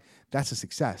God, that's a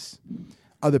success.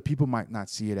 Other people might not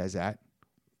see it as that.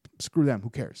 Screw them. Who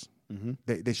cares? Mm-hmm.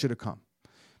 They should have come,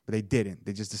 but they didn't.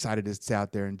 They just decided to stay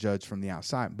out there and judge from the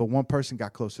outside. But one person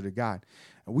got closer to God.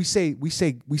 And we say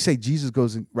Jesus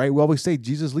goes, right? We always say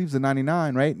Jesus leaves the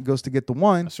 99, right? And goes to get the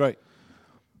one. That's right.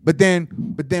 But then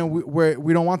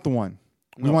we don't want the one.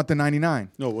 We want the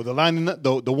 99. No, well,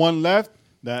 the one left,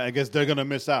 that I guess they're gonna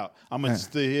miss out. I'm gonna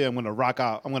stay here. I'm gonna rock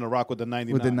out. I'm gonna rock with the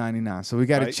 99. With the 99. So we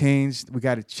got to change. We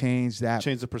got to change that.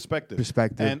 Change the perspective.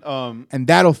 And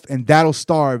that'll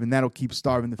starve, and that'll keep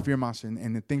starving the fear monster, and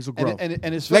then things will grow. And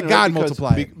it's let God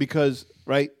multiply. Because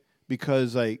like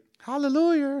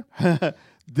hallelujah.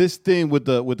 This thing with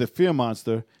the fear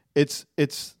monster, it's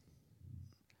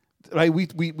right.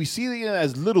 We see it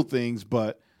as little things,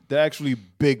 but they're actually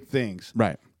big things.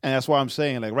 Right. And that's why I'm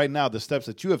saying, like, right now, the steps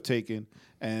that you have taken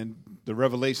and the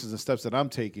revelations and steps that I'm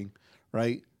taking,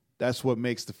 right, that's what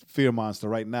makes the fear monster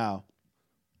right now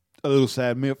a little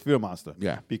sad fear monster.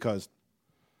 Yeah. Because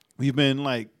we've been,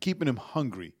 like, keeping him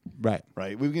hungry. Right.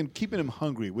 Right? We've been keeping him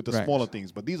hungry with the smaller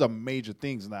things. But these are major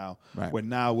things now where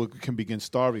now we can begin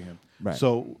starving him. Right.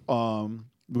 So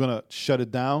we're going to shut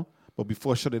it down. But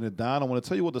before shutting it down, I want to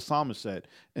tell you what the psalmist said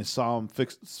in Psalm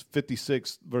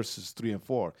 56, verses 3 and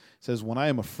 4. It says, when I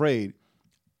am afraid,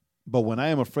 I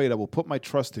will put my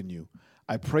trust in you.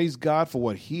 I praise God for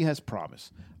what he has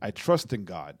promised. I trust in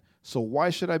God. So why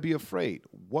should I be afraid?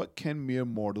 What can mere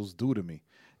mortals do to me?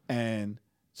 And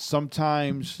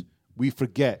sometimes we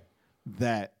forget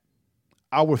that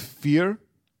our fear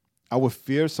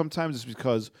sometimes is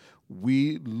because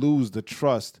we lose the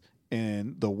trust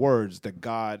in the words that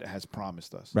God has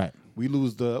promised us. Right. We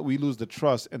lose the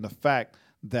trust in the fact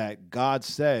that God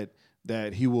said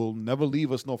that he will never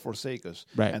leave us nor forsake us,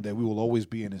 and that we will always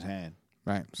be in his hand.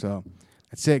 Right. So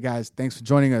that's it, guys. Thanks for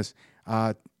joining us.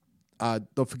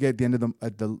 Don't forget, at the end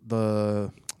of the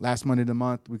last Monday of the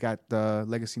month, we got the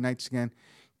Legacy Nights again.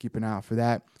 Keep an eye out for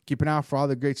that. Keep an eye out for all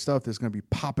the great stuff that's going to be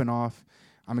popping off.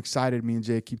 I'm excited. Me and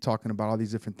Jay keep talking about all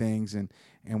these different things, and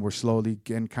we're slowly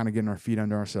getting our feet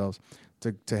under ourselves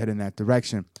to head in that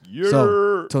direction. Yeah.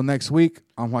 So, till next week,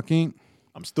 I'm Joaquin.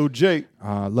 I'm still Jay.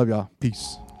 Love y'all.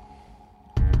 Peace.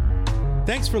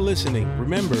 Thanks for listening.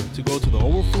 Remember to go to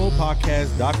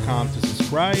theoverflowpodcast.com to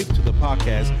subscribe to the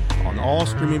podcast on all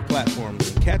streaming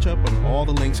platforms and catch up on all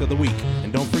the links of the week.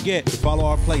 And don't forget to follow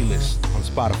our playlist on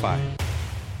Spotify.